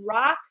at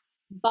rock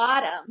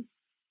bottom,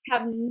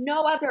 have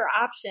no other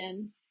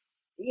option,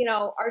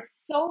 are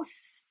so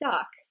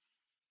stuck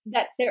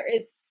that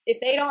if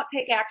they don't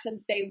take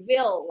action, they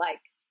will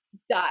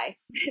die.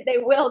 They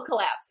will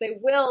collapse. They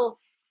will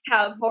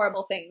have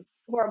horrible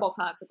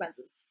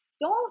consequences.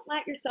 Don't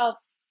let yourself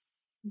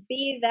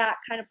be that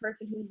kind of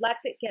person who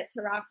lets it get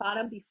to rock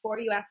bottom before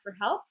you ask for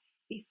help,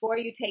 before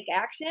you take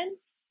action,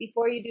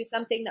 before you do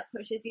something that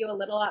pushes you a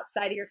little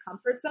outside of your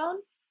comfort zone.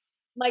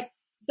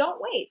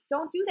 Don't wait.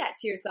 Don't do that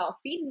to yourself.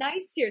 Be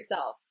nice to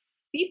yourself.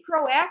 Be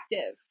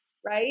proactive,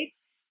 right?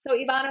 So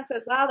Ivana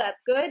says, wow,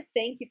 that's good.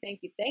 Thank you, thank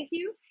you, thank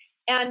you.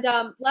 And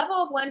level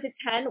of 1 to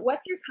 10,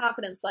 what's your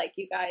confidence like,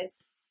 you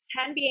guys?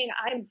 10 being,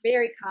 I'm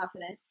very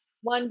confident.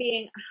 1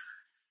 being,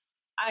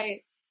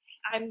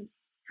 I'm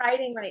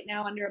hiding right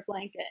now under a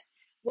blanket.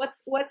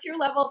 What's your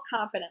level of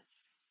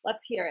confidence?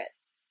 Let's hear it.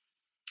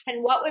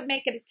 And what would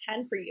make it a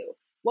 10 for you?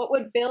 What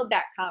would build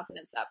that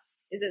confidence up?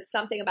 Is it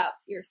something about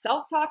your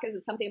self-talk? Is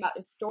it something about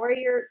the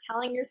story you're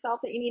telling yourself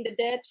that you need to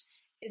ditch?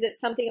 Is it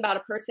something about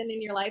a person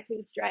in your life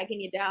who's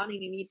dragging you down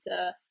and you need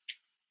to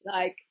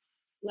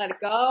let it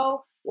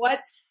go?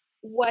 What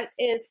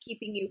is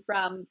keeping you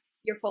from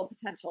your full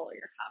potential or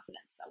your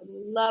confidence? I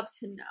would love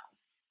to know.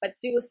 But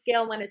do a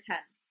scale 1 to 10.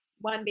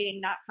 1 being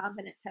not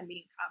confident, 10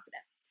 being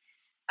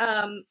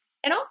confident.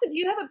 And also, do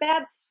you have a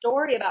bad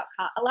story about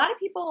a lot of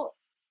people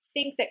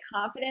think that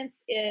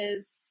confidence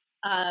is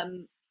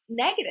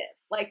negative,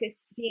 like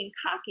it's being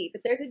cocky,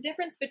 but there's a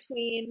difference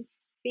between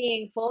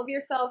being full of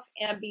yourself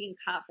and being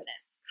confident.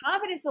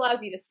 Confidence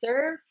allows you to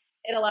serve.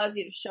 It allows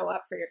you to show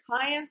up for your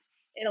clients.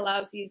 It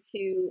allows you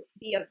to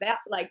be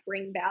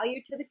bring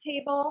value to the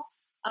table,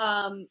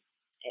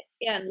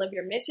 and live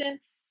your mission.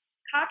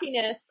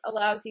 Cockiness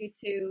allows you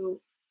to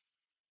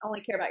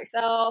only care about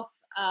yourself.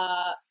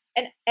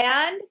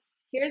 And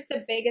here's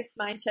the biggest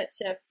mindset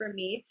shift for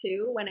me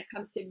too, when it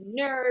comes to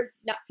nerves,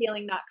 not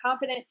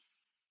confident,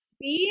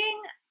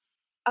 being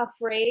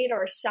afraid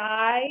or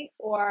shy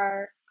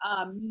or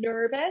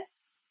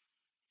nervous.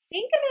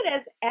 Think of it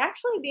as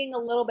actually being a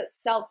little bit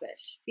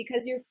selfish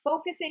because you're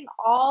focusing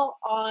all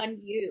on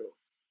you.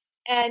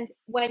 And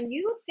when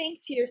you think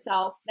to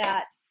yourself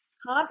that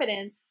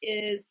confidence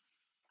is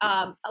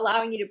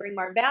allowing you to bring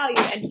more value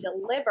and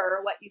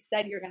deliver what you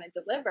said you're going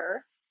to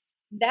deliver,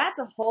 that's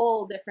a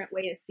whole different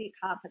way to see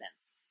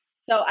confidence.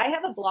 So I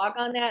have a blog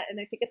on that, and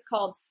I think it's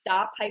called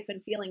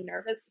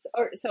Stop-Feeling-Nervous.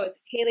 So it's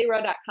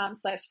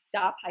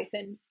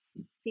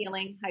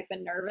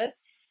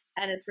haleyrowe.com/stop-feeling-nervous,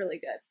 and it's really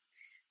good.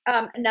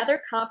 Another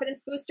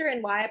confidence booster,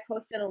 and why I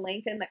posted a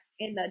link in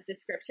the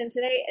description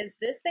today, is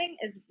this thing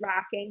is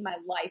rocking my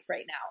life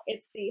right now.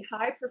 It's the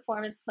High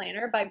Performance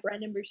Planner by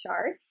Brendon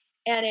Burchard,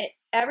 and it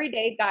every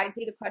day guides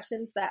you to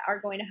questions that are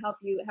going to help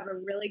you have a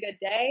really good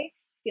day,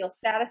 feel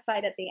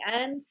satisfied at the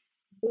end,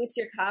 boost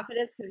your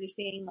confidence because you're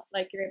seeing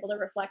like you're able to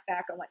reflect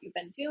back on what you've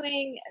been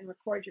doing and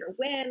record your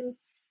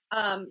wins.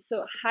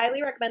 So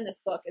highly recommend this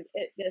book,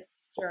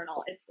 this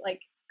journal. It's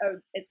like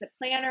it's a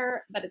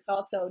planner, but it's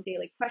also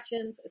daily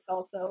questions. It's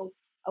also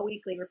a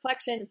weekly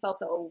reflection. It's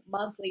also a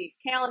monthly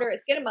calendar.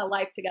 It's getting my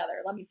life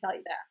together. Let me tell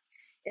you that.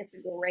 It's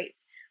great.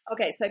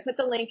 Okay, so I put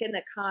the link in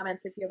the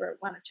comments if you ever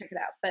want to check it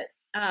out. But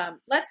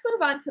let's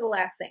move on to the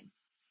last thing.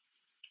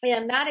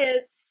 And that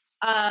is,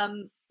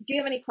 do you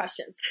have any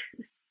questions?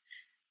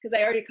 Because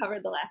I already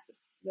covered the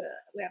last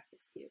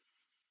excuse.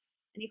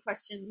 Any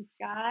questions,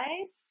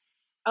 guys?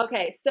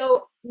 Okay,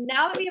 so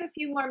now that we have a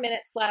few more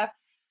minutes left,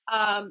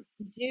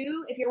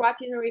 if you're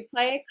watching the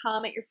replay,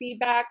 comment your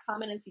feedback,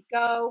 comment as you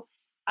go.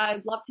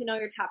 I'd love to know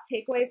your top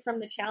takeaways from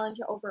the challenge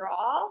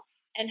overall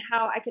and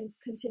how I can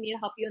continue to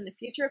help you in the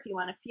future. If you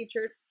want a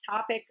future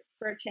topic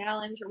for a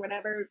challenge or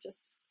whatever,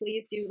 just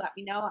please do let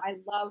me know. I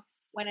love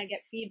when I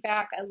get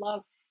feedback. I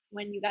love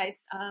when you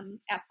guys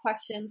ask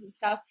questions and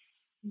stuff.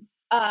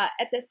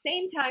 At the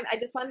same time, I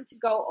just wanted to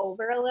go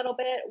over a little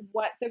bit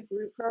what the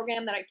group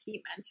program that I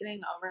keep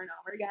mentioning over and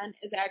over again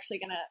is actually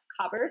going to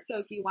cover. So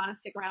if you want to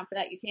stick around for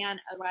that, you can.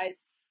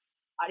 Otherwise,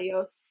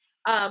 adios.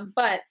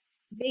 But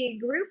the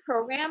group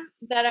program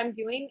that I'm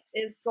doing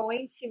is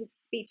going to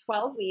be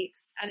 12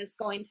 weeks, and it's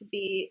going to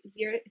be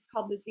zero. It's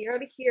called the Zero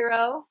to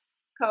Hero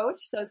Coach.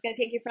 So it's going to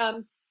take you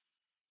from,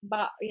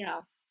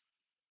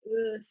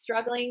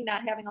 struggling,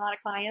 not having a lot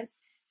of clients,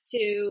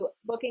 to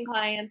booking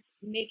clients,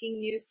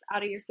 making use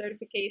out of your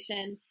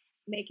certification,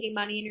 making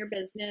money in your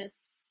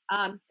business,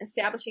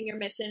 establishing your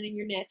mission and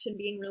your niche and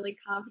being really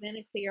confident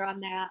and clear on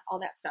that, all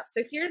that stuff.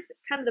 So here's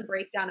kind of the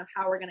breakdown of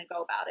how we're going to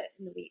go about it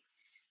in the weeks.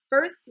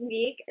 First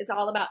week is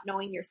all about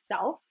knowing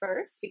yourself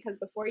first, because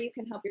before you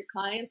can help your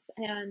clients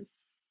and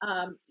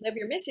live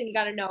your mission, you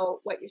got to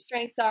know what your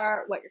strengths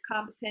are, what you're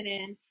competent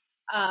in,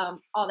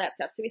 all that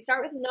stuff. So we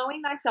start with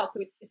knowing thyself. So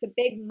it's a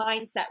big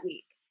mindset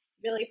week,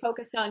 really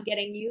focused on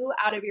getting you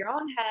out of your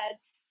own head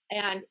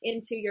and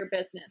into your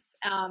business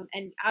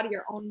and out of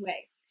your own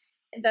way.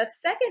 The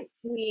second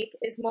week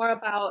is more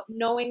about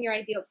knowing your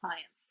ideal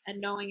clients and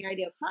knowing your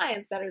ideal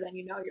clients better than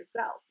you know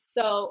yourself.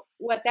 So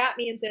what that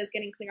means is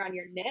getting clear on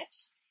your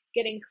niche,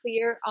 getting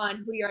clear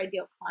on who your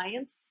ideal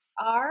clients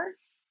are,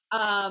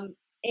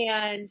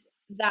 and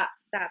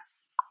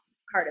that's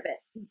part of it.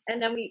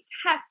 And then we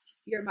test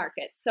your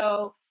market.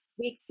 So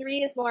week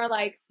 3 is more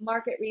like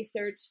market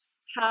research,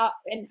 how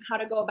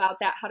to go about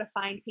that, how to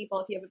find people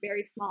if you have a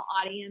very small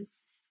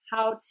audience,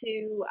 how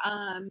to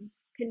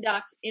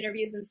conduct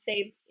interviews and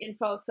save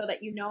info so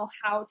that you know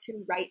how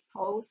to write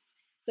posts,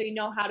 so you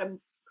know how to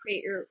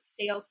create your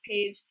sales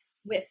page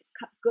with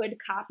good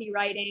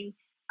copywriting,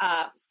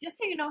 just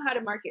so you know how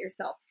to market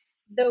yourself.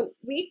 The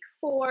week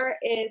 4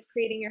 is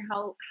creating your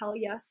hell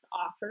yes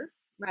offer,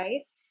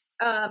 right?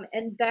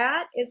 And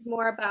that is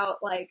more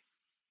about like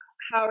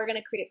how we're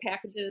going to create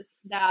packages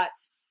that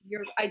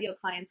your ideal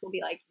clients will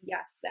be like,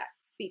 yes, that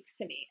speaks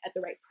to me, at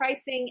the right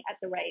pricing, at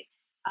the right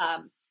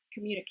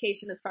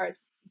communication as far as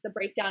the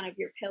breakdown of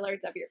your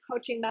pillars of your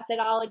coaching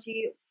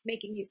methodology,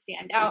 making you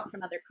stand out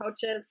from other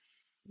coaches.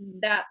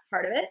 That's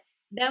part of it.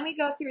 Then we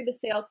go through the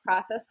sales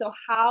process. So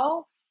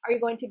how are you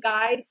going to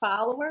guide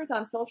followers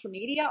on social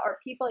media or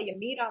people you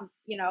meet on,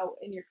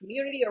 in your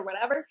community or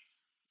whatever,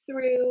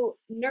 through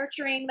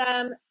nurturing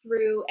them,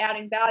 through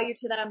adding value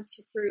to them,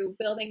 through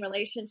building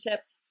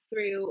relationships,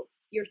 through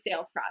your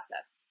sales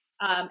process.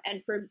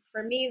 And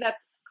for me,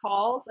 that's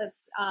calls.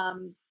 It's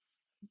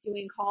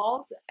doing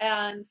calls,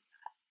 and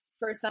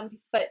for some,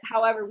 but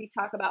however, we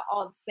talk about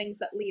all the things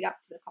that lead up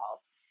to the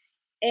calls,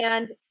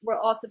 and we'll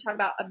also talk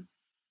about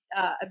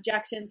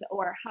objections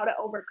or how to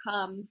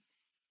overcome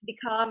the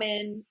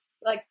common,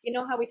 like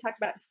how we talked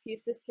about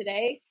excuses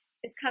today.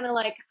 It's kind of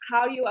like,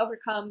 how do you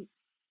overcome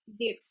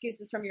the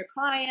excuses from your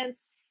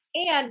clients?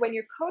 And when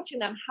you're coaching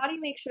them, how do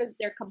you make sure that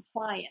they're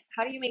compliant?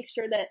 How do you make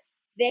sure that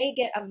they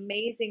get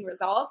amazing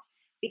results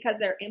because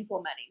they're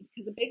implementing?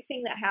 Because a big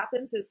thing that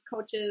happens is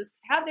coaches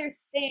have their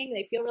thing,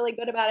 they feel really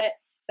good about it,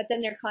 but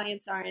then their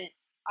clients aren't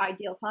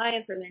ideal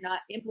clients, or they're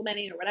not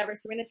implementing or whatever.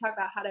 So we're going to talk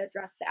about how to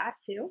address that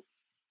too,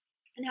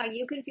 and how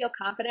you can feel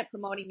confident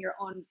promoting your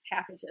own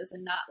packages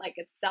and not like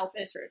it's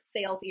selfish or it's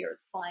salesy or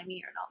it's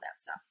slimy and all that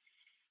stuff.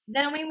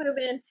 Then we move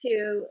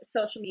into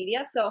social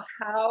media. So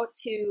how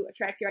to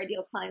attract your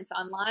ideal clients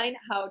online,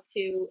 how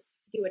to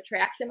do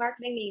attraction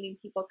marketing, meaning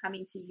people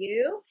coming to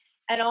you,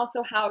 and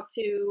also how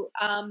to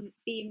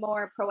be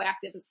more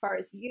proactive as far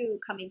as you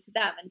coming to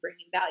them and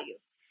bringing value.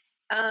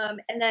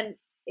 And then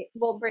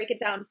we'll break it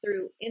down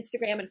through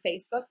Instagram and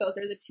Facebook. Those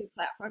are the two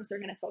platforms we're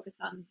going to focus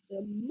on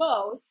the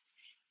most.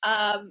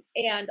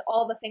 And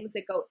all the things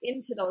that go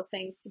into those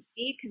things to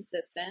be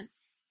consistent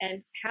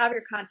and have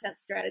your content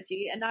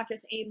strategy and not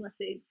just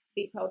aimlessly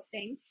be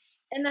posting.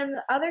 And then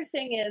the other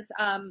thing is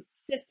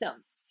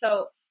systems.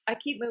 So I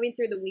keep moving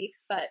through the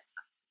weeks, but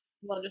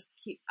I'm going to just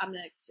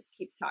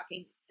keep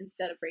talking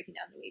instead of breaking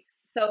down the weeks.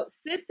 So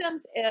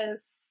systems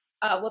is,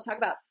 we'll talk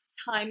about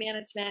time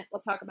management.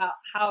 We'll talk about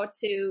how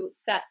to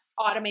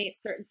automate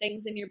certain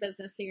things in your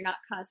business so you're not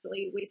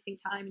constantly wasting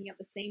time and you have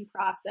the same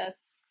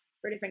process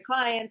for different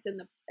clients, and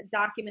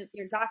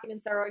your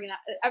documents are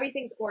organized.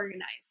 Everything's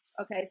organized.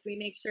 Okay. So we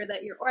make sure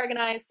that you're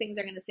organized. Things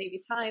are going to save you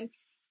time.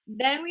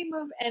 Then we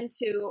move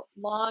into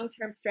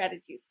long-term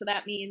strategies. So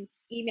that means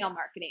email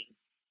marketing,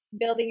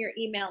 building your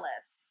email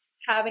list,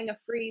 having a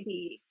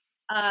freebie,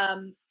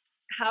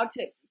 how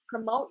to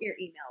promote your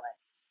email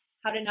list,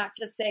 how to not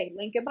just say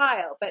link in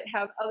bio, but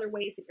have other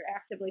ways that you're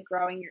actively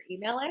growing your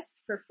email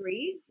list for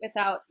free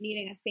without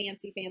needing a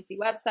fancy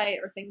website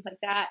or things like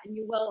that. And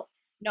you will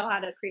know how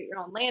to create your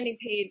own landing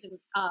page and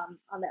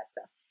all that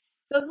stuff.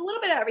 So it's a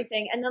little bit of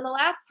everything. And then the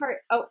last part,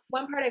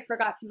 one part I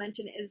forgot to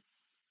mention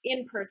is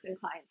in-person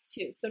clients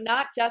too. So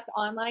not just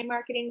online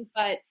marketing,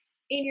 but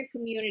in your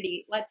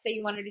community. Let's say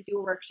you wanted to do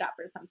a workshop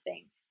or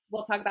something.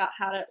 We'll talk about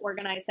how to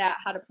organize that,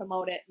 how to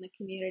promote it in the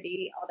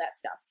community, all that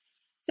stuff.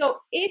 So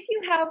if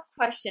you have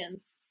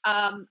questions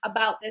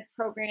about this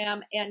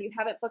program and you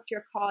haven't booked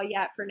your call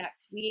yet for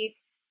next week,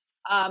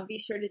 be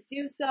sure to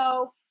do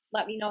so.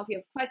 Let me know if you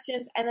have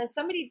questions. And then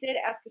somebody did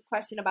ask a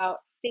question about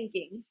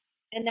thinking,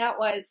 and that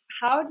was,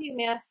 how do you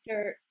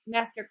master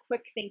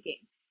quick thinking?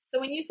 So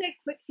when you say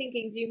quick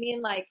thinking, do you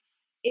mean like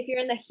if you're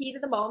in the heat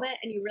of the moment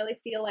and you really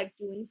feel like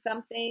doing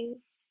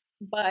something,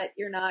 but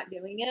you're not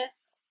doing it?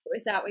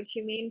 Is that what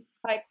you mean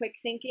by quick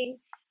thinking?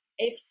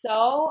 If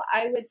so,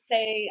 I would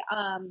say,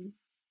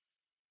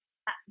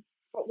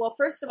 well,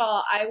 first of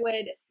all, I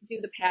would do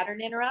the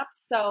pattern interrupt.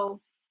 So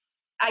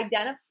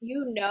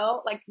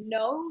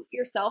know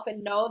yourself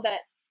and know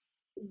that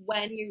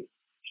when you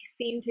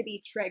seem to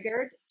be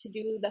triggered to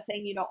do the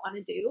thing you don't want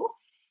to do.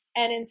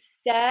 And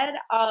instead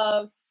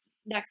of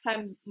next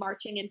time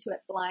marching into it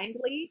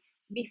blindly,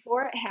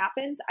 before it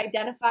happens,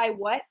 identify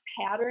what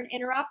pattern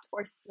interrupt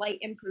or slight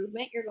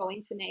improvement you're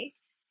going to make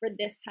for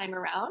this time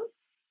around.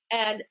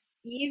 And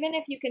even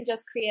if you can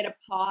just create a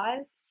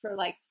pause for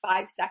like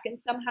 5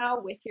 seconds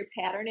somehow with your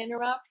pattern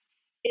interrupt,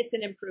 it's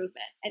an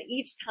improvement. And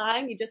each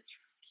time you just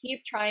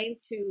keep trying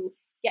to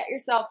get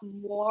yourself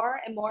more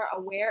and more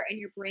aware and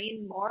your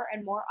brain more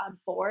and more on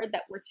board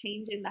that we're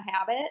changing the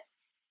habit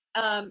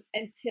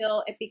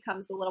until it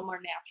becomes a little more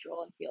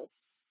natural and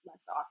feels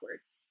less awkward.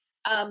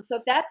 So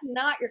if that's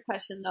not your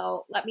question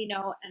though, let me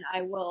know and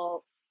I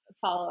will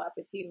follow up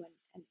with you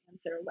and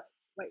answer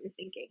what you're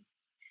thinking.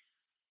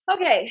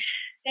 Okay,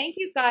 thank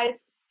you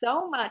guys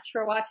so much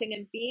for watching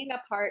and being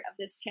a part of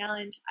this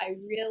challenge. I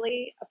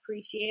really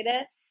appreciate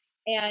it.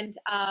 And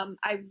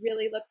I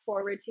really look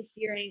forward to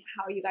hearing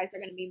how you guys are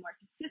going to be more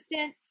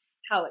consistent,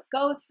 how it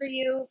goes for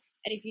you.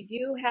 And if you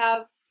do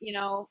have,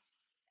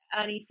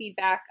 any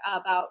feedback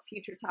about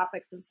future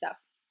topics and stuff,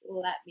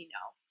 let me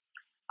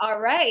know. All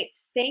right.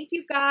 Thank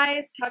you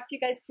guys. Talk to you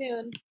guys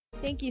soon.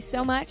 Thank you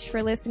so much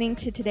for listening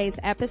to today's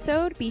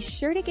episode. Be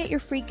sure to get your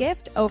free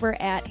gift over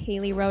at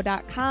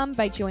haleyrowe.com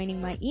by joining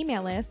my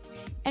email list.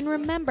 And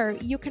remember,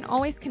 you can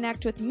always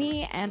connect with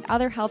me and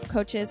other health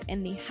coaches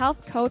in the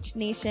Health Coach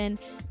Nation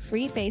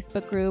free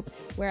Facebook group,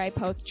 where I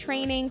post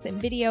trainings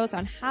and videos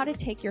on how to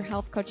take your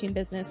health coaching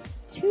business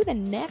to the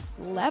next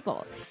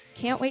level.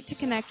 Can't wait to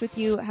connect with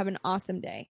you. Have an awesome day.